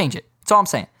 Apple, change it. That's all I'm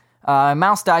saying. My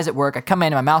mouse dies at work. I come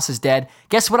in and my mouse is dead.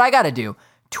 Guess what I got to do?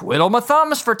 Twiddle my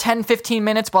thumbs for 10, 15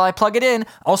 minutes while I plug it in.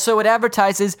 Also, it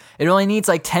advertises it only needs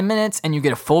like 10 minutes and you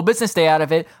get a full business day out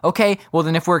of it. Okay, well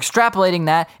then if we're extrapolating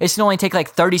that, it should only take like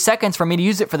 30 seconds for me to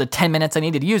use it for the 10 minutes I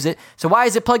needed to use it. So why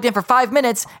is it plugged in for 5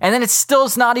 minutes and then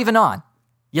it's not even on?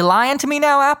 You lying to me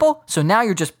now, Apple? So now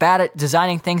you're just bad at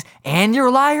designing things and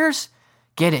you're liars?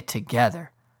 Get it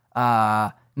together.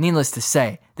 Needless to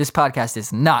say, this podcast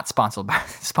is not sponsored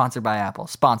by Apple.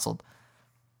 Sponsored.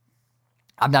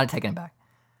 I'm not taking it back.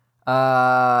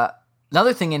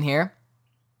 Another thing in here.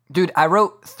 Dude, I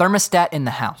wrote thermostat in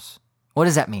the house. What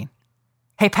does that mean?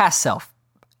 Hey, past self.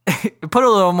 Put a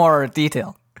little more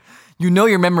detail. You know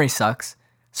your memory sucks.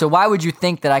 So why would you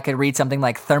think that I could read something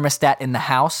like thermostat in the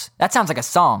house? That sounds like a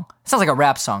song. It sounds like a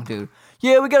rap song, dude.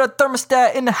 Yeah, we got a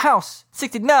thermostat in the house.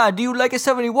 69, do you like a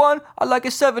 71? I like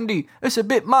a 70. It's a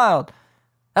bit mild.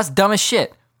 That's dumb as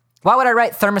shit. Why would I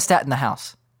write thermostat in the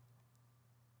house?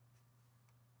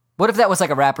 What if that was like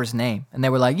a rapper's name? And they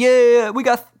were like, yeah, we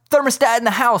got thermostat in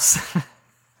the house.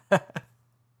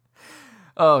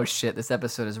 Oh shit, this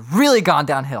episode has really gone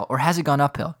downhill. Or has it gone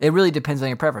uphill? It really depends on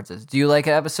your preferences. Do you like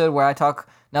an episode where I talk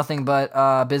nothing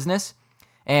but business?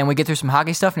 And we get through some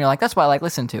hockey stuff and you're like, that's what I like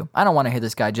listening to. I don't want to hear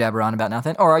this guy jabber on about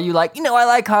nothing. Or are you like, I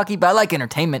like hockey, but I like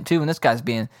entertainment too. And this guy's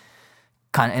being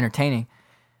kind of entertaining.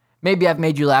 Maybe I've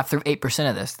made you laugh through 8%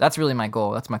 of this. That's really my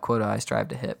goal. That's my quota I strive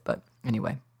to hit. But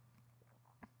anyway,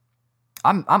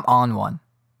 I'm on one.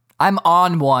 I'm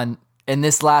on one in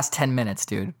this last 10 minutes,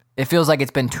 dude. It feels like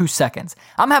it's been 2 seconds.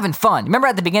 I'm having fun. Remember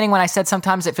at the beginning when I said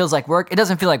sometimes it feels like work? It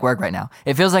doesn't feel like work right now.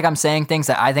 It feels like I'm saying things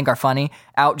that I think are funny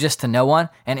out just to no one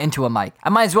and into a mic. I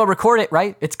might as well record it,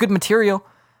 right? It's good material.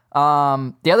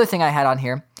 The other thing I had on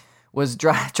here was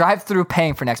drive through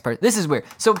paying for next person. This is weird.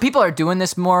 So people are doing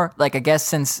this more, like I guess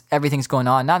since everything's going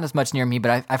on, not as much near me,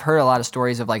 but I've heard a lot of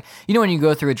stories of like, when you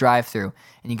go through a drive through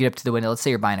and you get up to the window, let's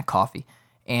say you're buying a coffee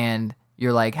and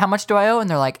you're like, how much do I owe? And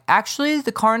they're like, actually,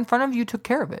 the car in front of you took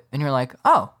care of it. And you're like,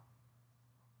 oh,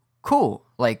 cool.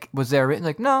 Like, was there written?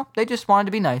 Like, no, they just wanted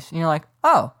to be nice. And you're like,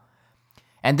 oh.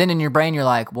 And then in your brain, you're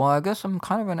like, well, I guess I'm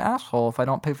kind of an asshole if I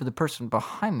don't pay for the person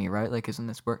behind me, right? Like, isn't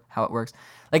this how it works?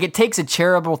 Like, it takes a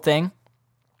charitable thing,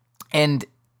 and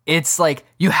it's like,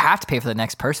 you have to pay for the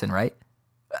next person, right?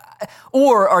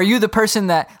 Or are you the person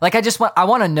that, like, I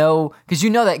want to know, because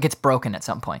that it gets broken at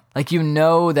some point. Like,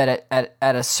 that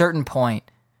at a certain point,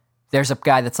 there's a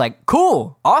guy that's like,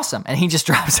 cool, awesome, and he just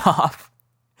drops off.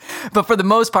 But for the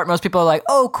most part, most people are like,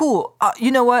 oh, cool,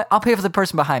 you know what? I'll pay for the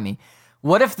person behind me.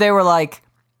 What if they were like,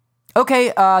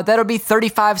 okay, that'll be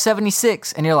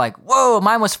 $35.76, and you're like, whoa,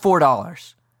 mine was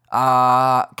 $4.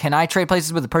 Can I trade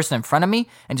places with the person in front of me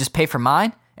and just pay for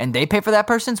mine, and they pay for that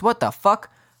person's? What the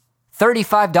fuck?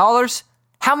 $35?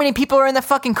 How many people are in the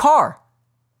fucking car?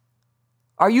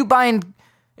 Are you buying?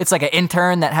 It's like an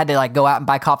intern that had to like go out and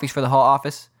buy coffees for the whole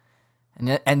office.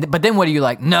 But then what are you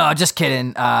like? No, just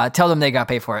kidding. Tell them they got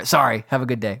to pay for it. Sorry. Have a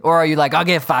good day. Or are you like, I'll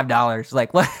give $5.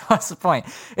 Like, what's the point?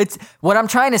 It's what I'm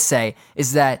trying to say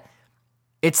is that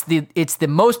it's the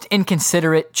most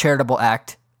inconsiderate charitable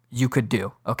act you could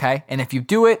do. Okay. And if you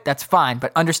do it, that's fine.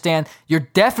 But understand you're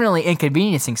definitely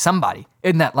inconveniencing somebody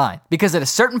in that line, because at a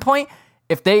certain point,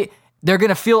 if they're going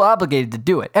to feel obligated to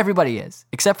do it. Everybody is,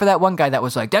 except for that one guy that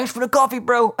was like, thanks for the coffee,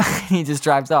 bro. He just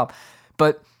drives off.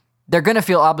 But they're going to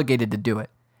feel obligated to do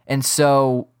it. And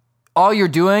so all you're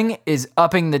doing is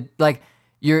upping the, like,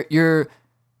 yeah,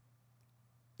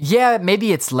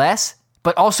 maybe it's less,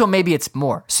 but also maybe it's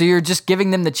more. So you're just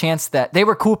giving them the chance that they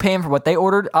were cool paying for what they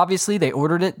ordered. Obviously, they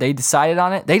ordered it. They decided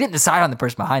on it. They didn't decide on the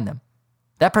person behind them.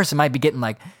 That person might be getting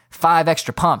like 5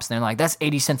 extra pumps. And they're like, that's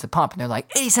 80 cents a pump. And they're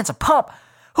like, 80 cents a pump?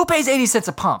 Who pays 80 cents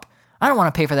a pump? I don't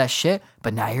want to pay for that shit.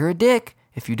 But now you're a dick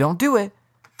if you don't do it.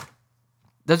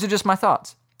 Those are just my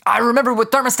thoughts. I remember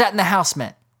what thermostat in the house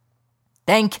meant.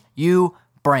 Thank you,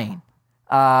 brain.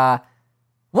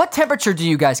 What temperature do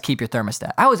you guys keep your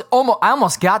thermostat? I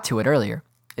almost got to it earlier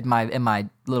in my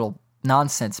little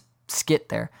nonsense skit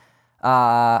there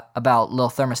about little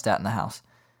thermostat in the house.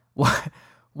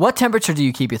 What temperature do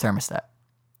you keep your thermostat?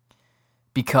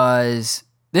 Because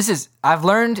I've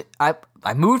learned,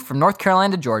 I moved from North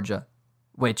Carolina to Georgia,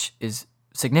 which is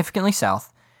significantly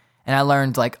south, and I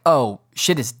learned like, oh,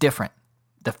 shit is different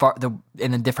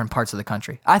in the different parts of the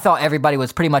country. I thought everybody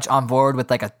was pretty much on board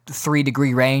with like a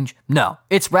 3-degree range. No,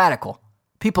 it's radical.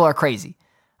 People are crazy,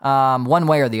 one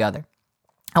way or the other.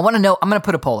 I want to know, I'm going to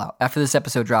put a poll out after this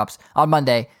episode drops on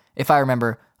Monday. If I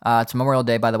remember, it's Memorial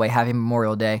Day, by the way. Happy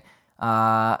Memorial Day.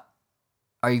 Are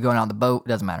you going on the boat?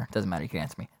 Doesn't matter. You can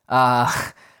answer me. I'm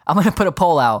going to put a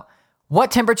poll out. What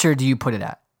temperature do you put it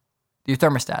at? Your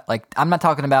thermostat. Like, I'm not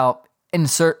talking about in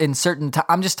certain time.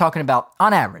 I'm just talking about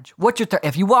on average. What's your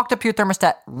if you walked up to your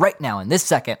thermostat right now in this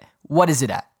second, what is it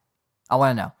at? I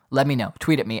want to know. Let me know.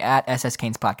 Tweet at me at SS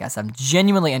Kane's Podcast. I'm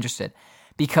genuinely interested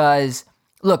because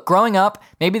look, growing up,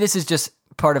 maybe this is just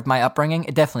part of my upbringing.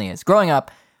 It definitely is. Growing up,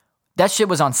 that shit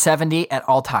was on 70 at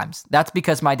all times. That's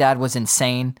because my dad was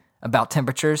insane about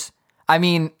temperatures. I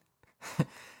mean,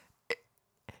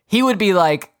 he would be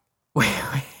like, we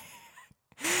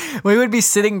would be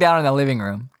sitting down in the living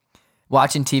room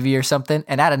watching TV or something,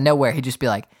 and out of nowhere, he'd just be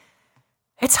like,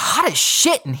 it's hot as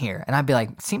shit in here. And I'd be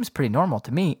like, seems pretty normal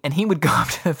to me. And he would go up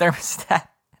to the thermostat,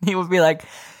 and he would be like,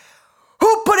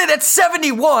 who put it at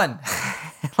 71?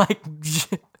 Like,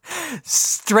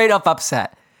 straight up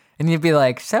upset. And you'd be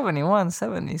like, 71,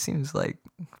 70 seems like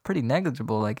pretty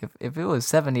negligible. Like, if it was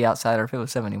 70 outside or if it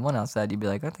was 71 outside, you'd be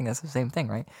like, I think that's the same thing,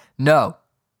 right? No.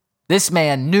 This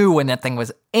man knew when that thing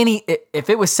was if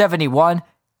it was 71,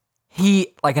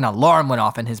 like an alarm went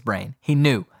off in his brain. He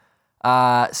knew.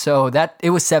 So that it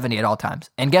was 70 at all times.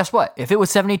 And guess what? If it was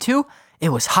 72, it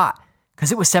was hot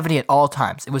because it was 70 at all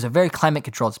times. It was a very climate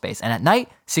controlled space. And at night,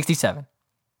 67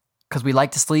 because we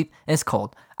like to sleep and it's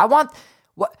cold.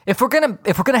 If we're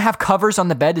gonna have covers on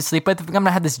the bed to sleep with, if I'm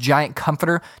gonna have this giant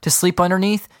comforter to sleep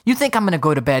underneath, you think I'm gonna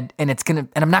go to bed and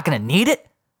I'm not gonna need it?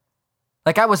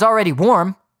 Like I was already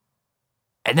warm.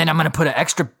 And then I'm going to put an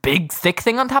extra big, thick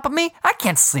thing on top of me? I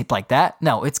can't sleep like that.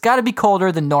 No, it's got to be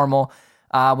colder than normal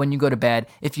when you go to bed.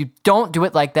 If you don't do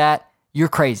it like that, you're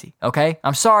crazy, okay?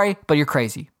 I'm sorry, but you're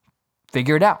crazy.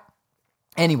 Figure it out.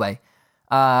 Anyway,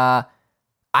 I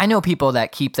know people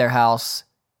that keep their house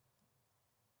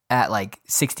at like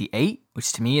 68,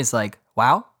 which to me is like,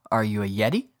 wow, are you a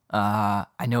Yeti?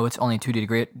 I know it's only a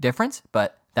 2-degree difference,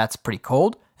 but that's pretty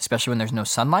cold, especially when there's no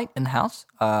sunlight in the house.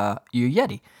 You're a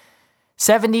Yeti.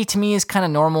 70 to me is kind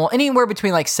of normal. Anywhere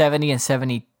between like 70 and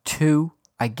 72,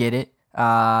 I get it.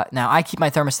 Now, I keep my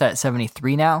thermostat at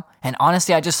 73 now. And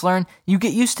honestly, I just learned you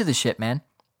get used to the shit, man.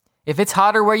 If it's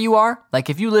hotter where you are, like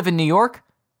if you live in New York,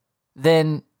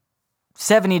 then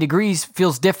 70 degrees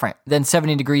feels different than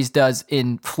 70 degrees does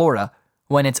in Florida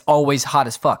when it's always hot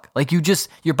as fuck. Like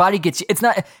your body gets, it's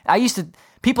not,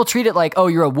 people treat it like, oh,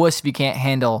 you're a wuss if you can't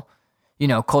handle,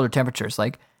 colder temperatures.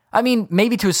 Like, I mean,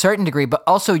 maybe to a certain degree, but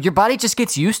also your body just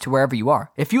gets used to wherever you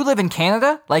are. If you live in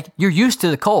Canada, like you're used to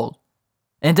the cold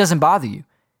and it doesn't bother you.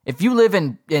 If you live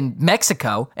in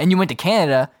Mexico and you went to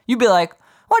Canada, you'd be like,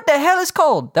 what the hell is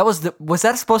cold? Was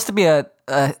that supposed to be a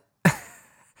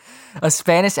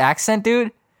Spanish accent,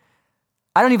 dude?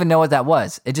 I don't even know what that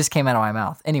was. It just came out of my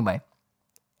mouth. Anyway,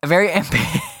 a very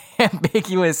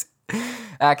ambiguous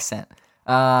accent.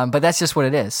 But that's just what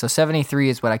it is. So 73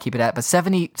 is what I keep it at, but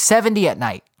 70 at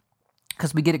night.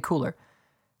 Because we get it cooler.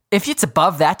 If it's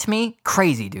above that to me,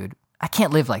 crazy, dude. I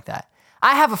can't live like that.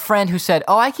 I have a friend who said,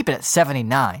 oh, I keep it at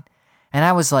 79. And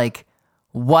I was like,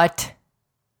 what?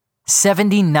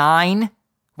 79?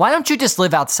 Why don't you just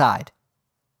live outside?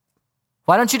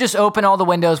 Why don't you just open all the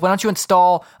windows? Why don't you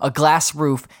install a glass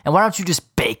roof? And why don't you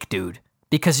just bake, dude?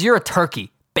 Because you're a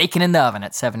turkey baking in the oven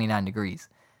at 79 degrees.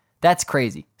 That's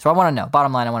crazy. So I want to know.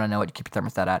 Bottom line, I want to know what you keep your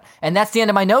thermostat at. And that's the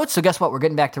end of my notes. So guess what? We're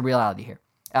getting back to reality here.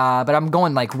 But I'm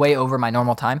going like way over my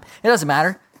normal time. It doesn't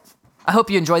matter. I hope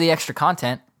you enjoy the extra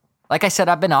content. Like I said,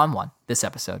 I've been on one this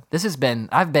episode.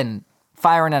 I've been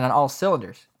firing it on all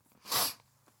cylinders.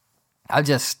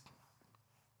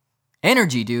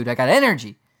 Energy, dude. I got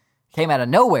energy. Came out of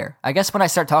nowhere. I guess when I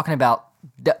start talking about,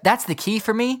 that's the key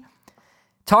for me.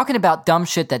 Talking about dumb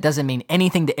shit that doesn't mean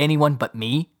anything to anyone but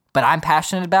me, but I'm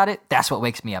passionate about it, that's what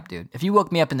wakes me up, dude. If you woke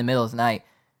me up in the middle of the night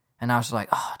and I was like,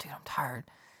 oh, dude, I'm tired.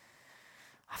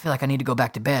 I feel like I need to go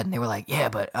back to bed. And they were like, yeah,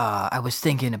 but I was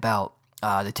thinking about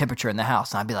the temperature in the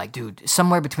house. And I'd be like, dude,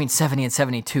 somewhere between 70 and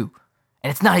 72. And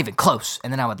it's not even close.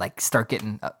 And then I would like start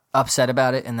getting upset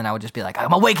about it. And then I would just be like,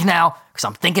 I'm awake now because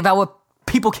I'm thinking about what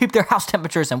people keep their house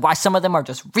temperatures and why some of them are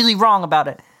just really wrong about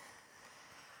it.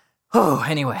 Oh,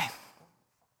 anyway.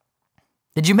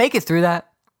 Did you make it through that?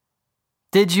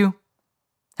 Did you?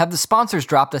 Have the sponsors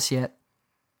dropped us yet?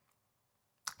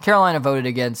 Carolina voted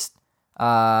against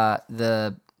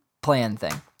the plan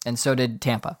thing, and so did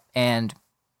Tampa. And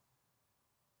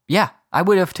yeah, I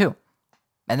would have too.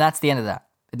 And that's the end of that.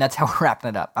 And that's how we're wrapping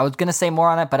it up. I was going to say more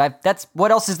on it, but that's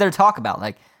what else is there to talk about?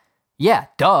 Like, yeah,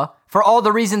 duh. For all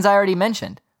the reasons I already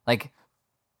mentioned. Like,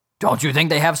 don't you think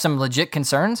they have some legit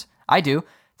concerns? I do.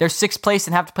 They're 6th place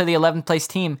and have to play the 11th place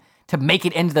team to make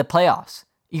it into the playoffs,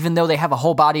 even though they have a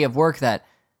whole body of work that,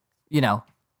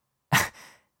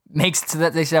 makes so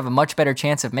that they should have a much better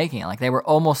chance of making it. Like they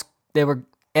were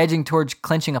edging towards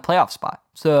clinching a playoff spot.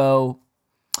 So,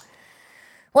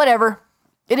 whatever.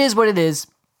 It is what it is.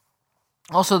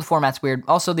 Also, the format's weird.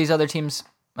 Also, these other teams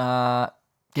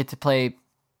get to play,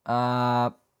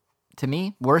 to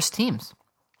me, worse teams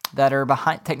that are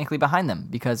technically behind them,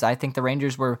 because I think the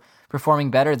Rangers were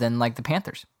performing better than like the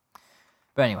Panthers.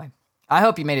 But anyway, I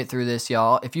hope you made it through this,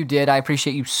 y'all. If you did, I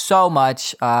appreciate you so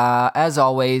much. As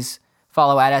always,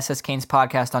 follow at SS Canes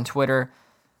Podcast on Twitter.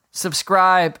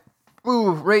 Subscribe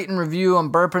rate and review.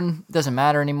 I'm burping. Doesn't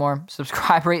matter anymore.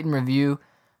 Subscribe, rate, and review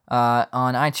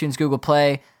on iTunes, Google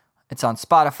Play. It's on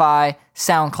Spotify,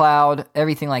 SoundCloud,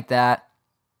 everything like that.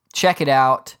 Check it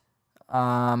out.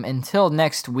 Until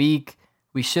next week,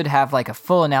 we should have like a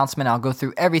full announcement. I'll go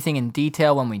through everything in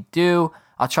detail when we do.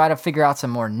 I'll try to figure out some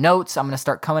more notes. I'm going to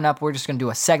start coming up. We're just going to do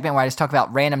a segment where I just talk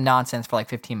about random nonsense for like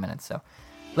 15 minutes. So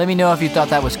let me know if you thought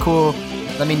that was cool.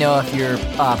 Let me know if you're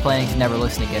planning to never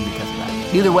listen again because of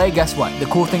that. Either way, guess what? The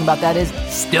cool thing about that is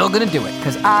still going to do it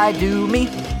because I do me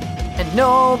and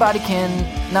nobody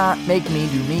can not make me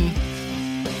do me.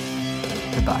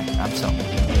 Goodbye. I'm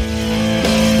so.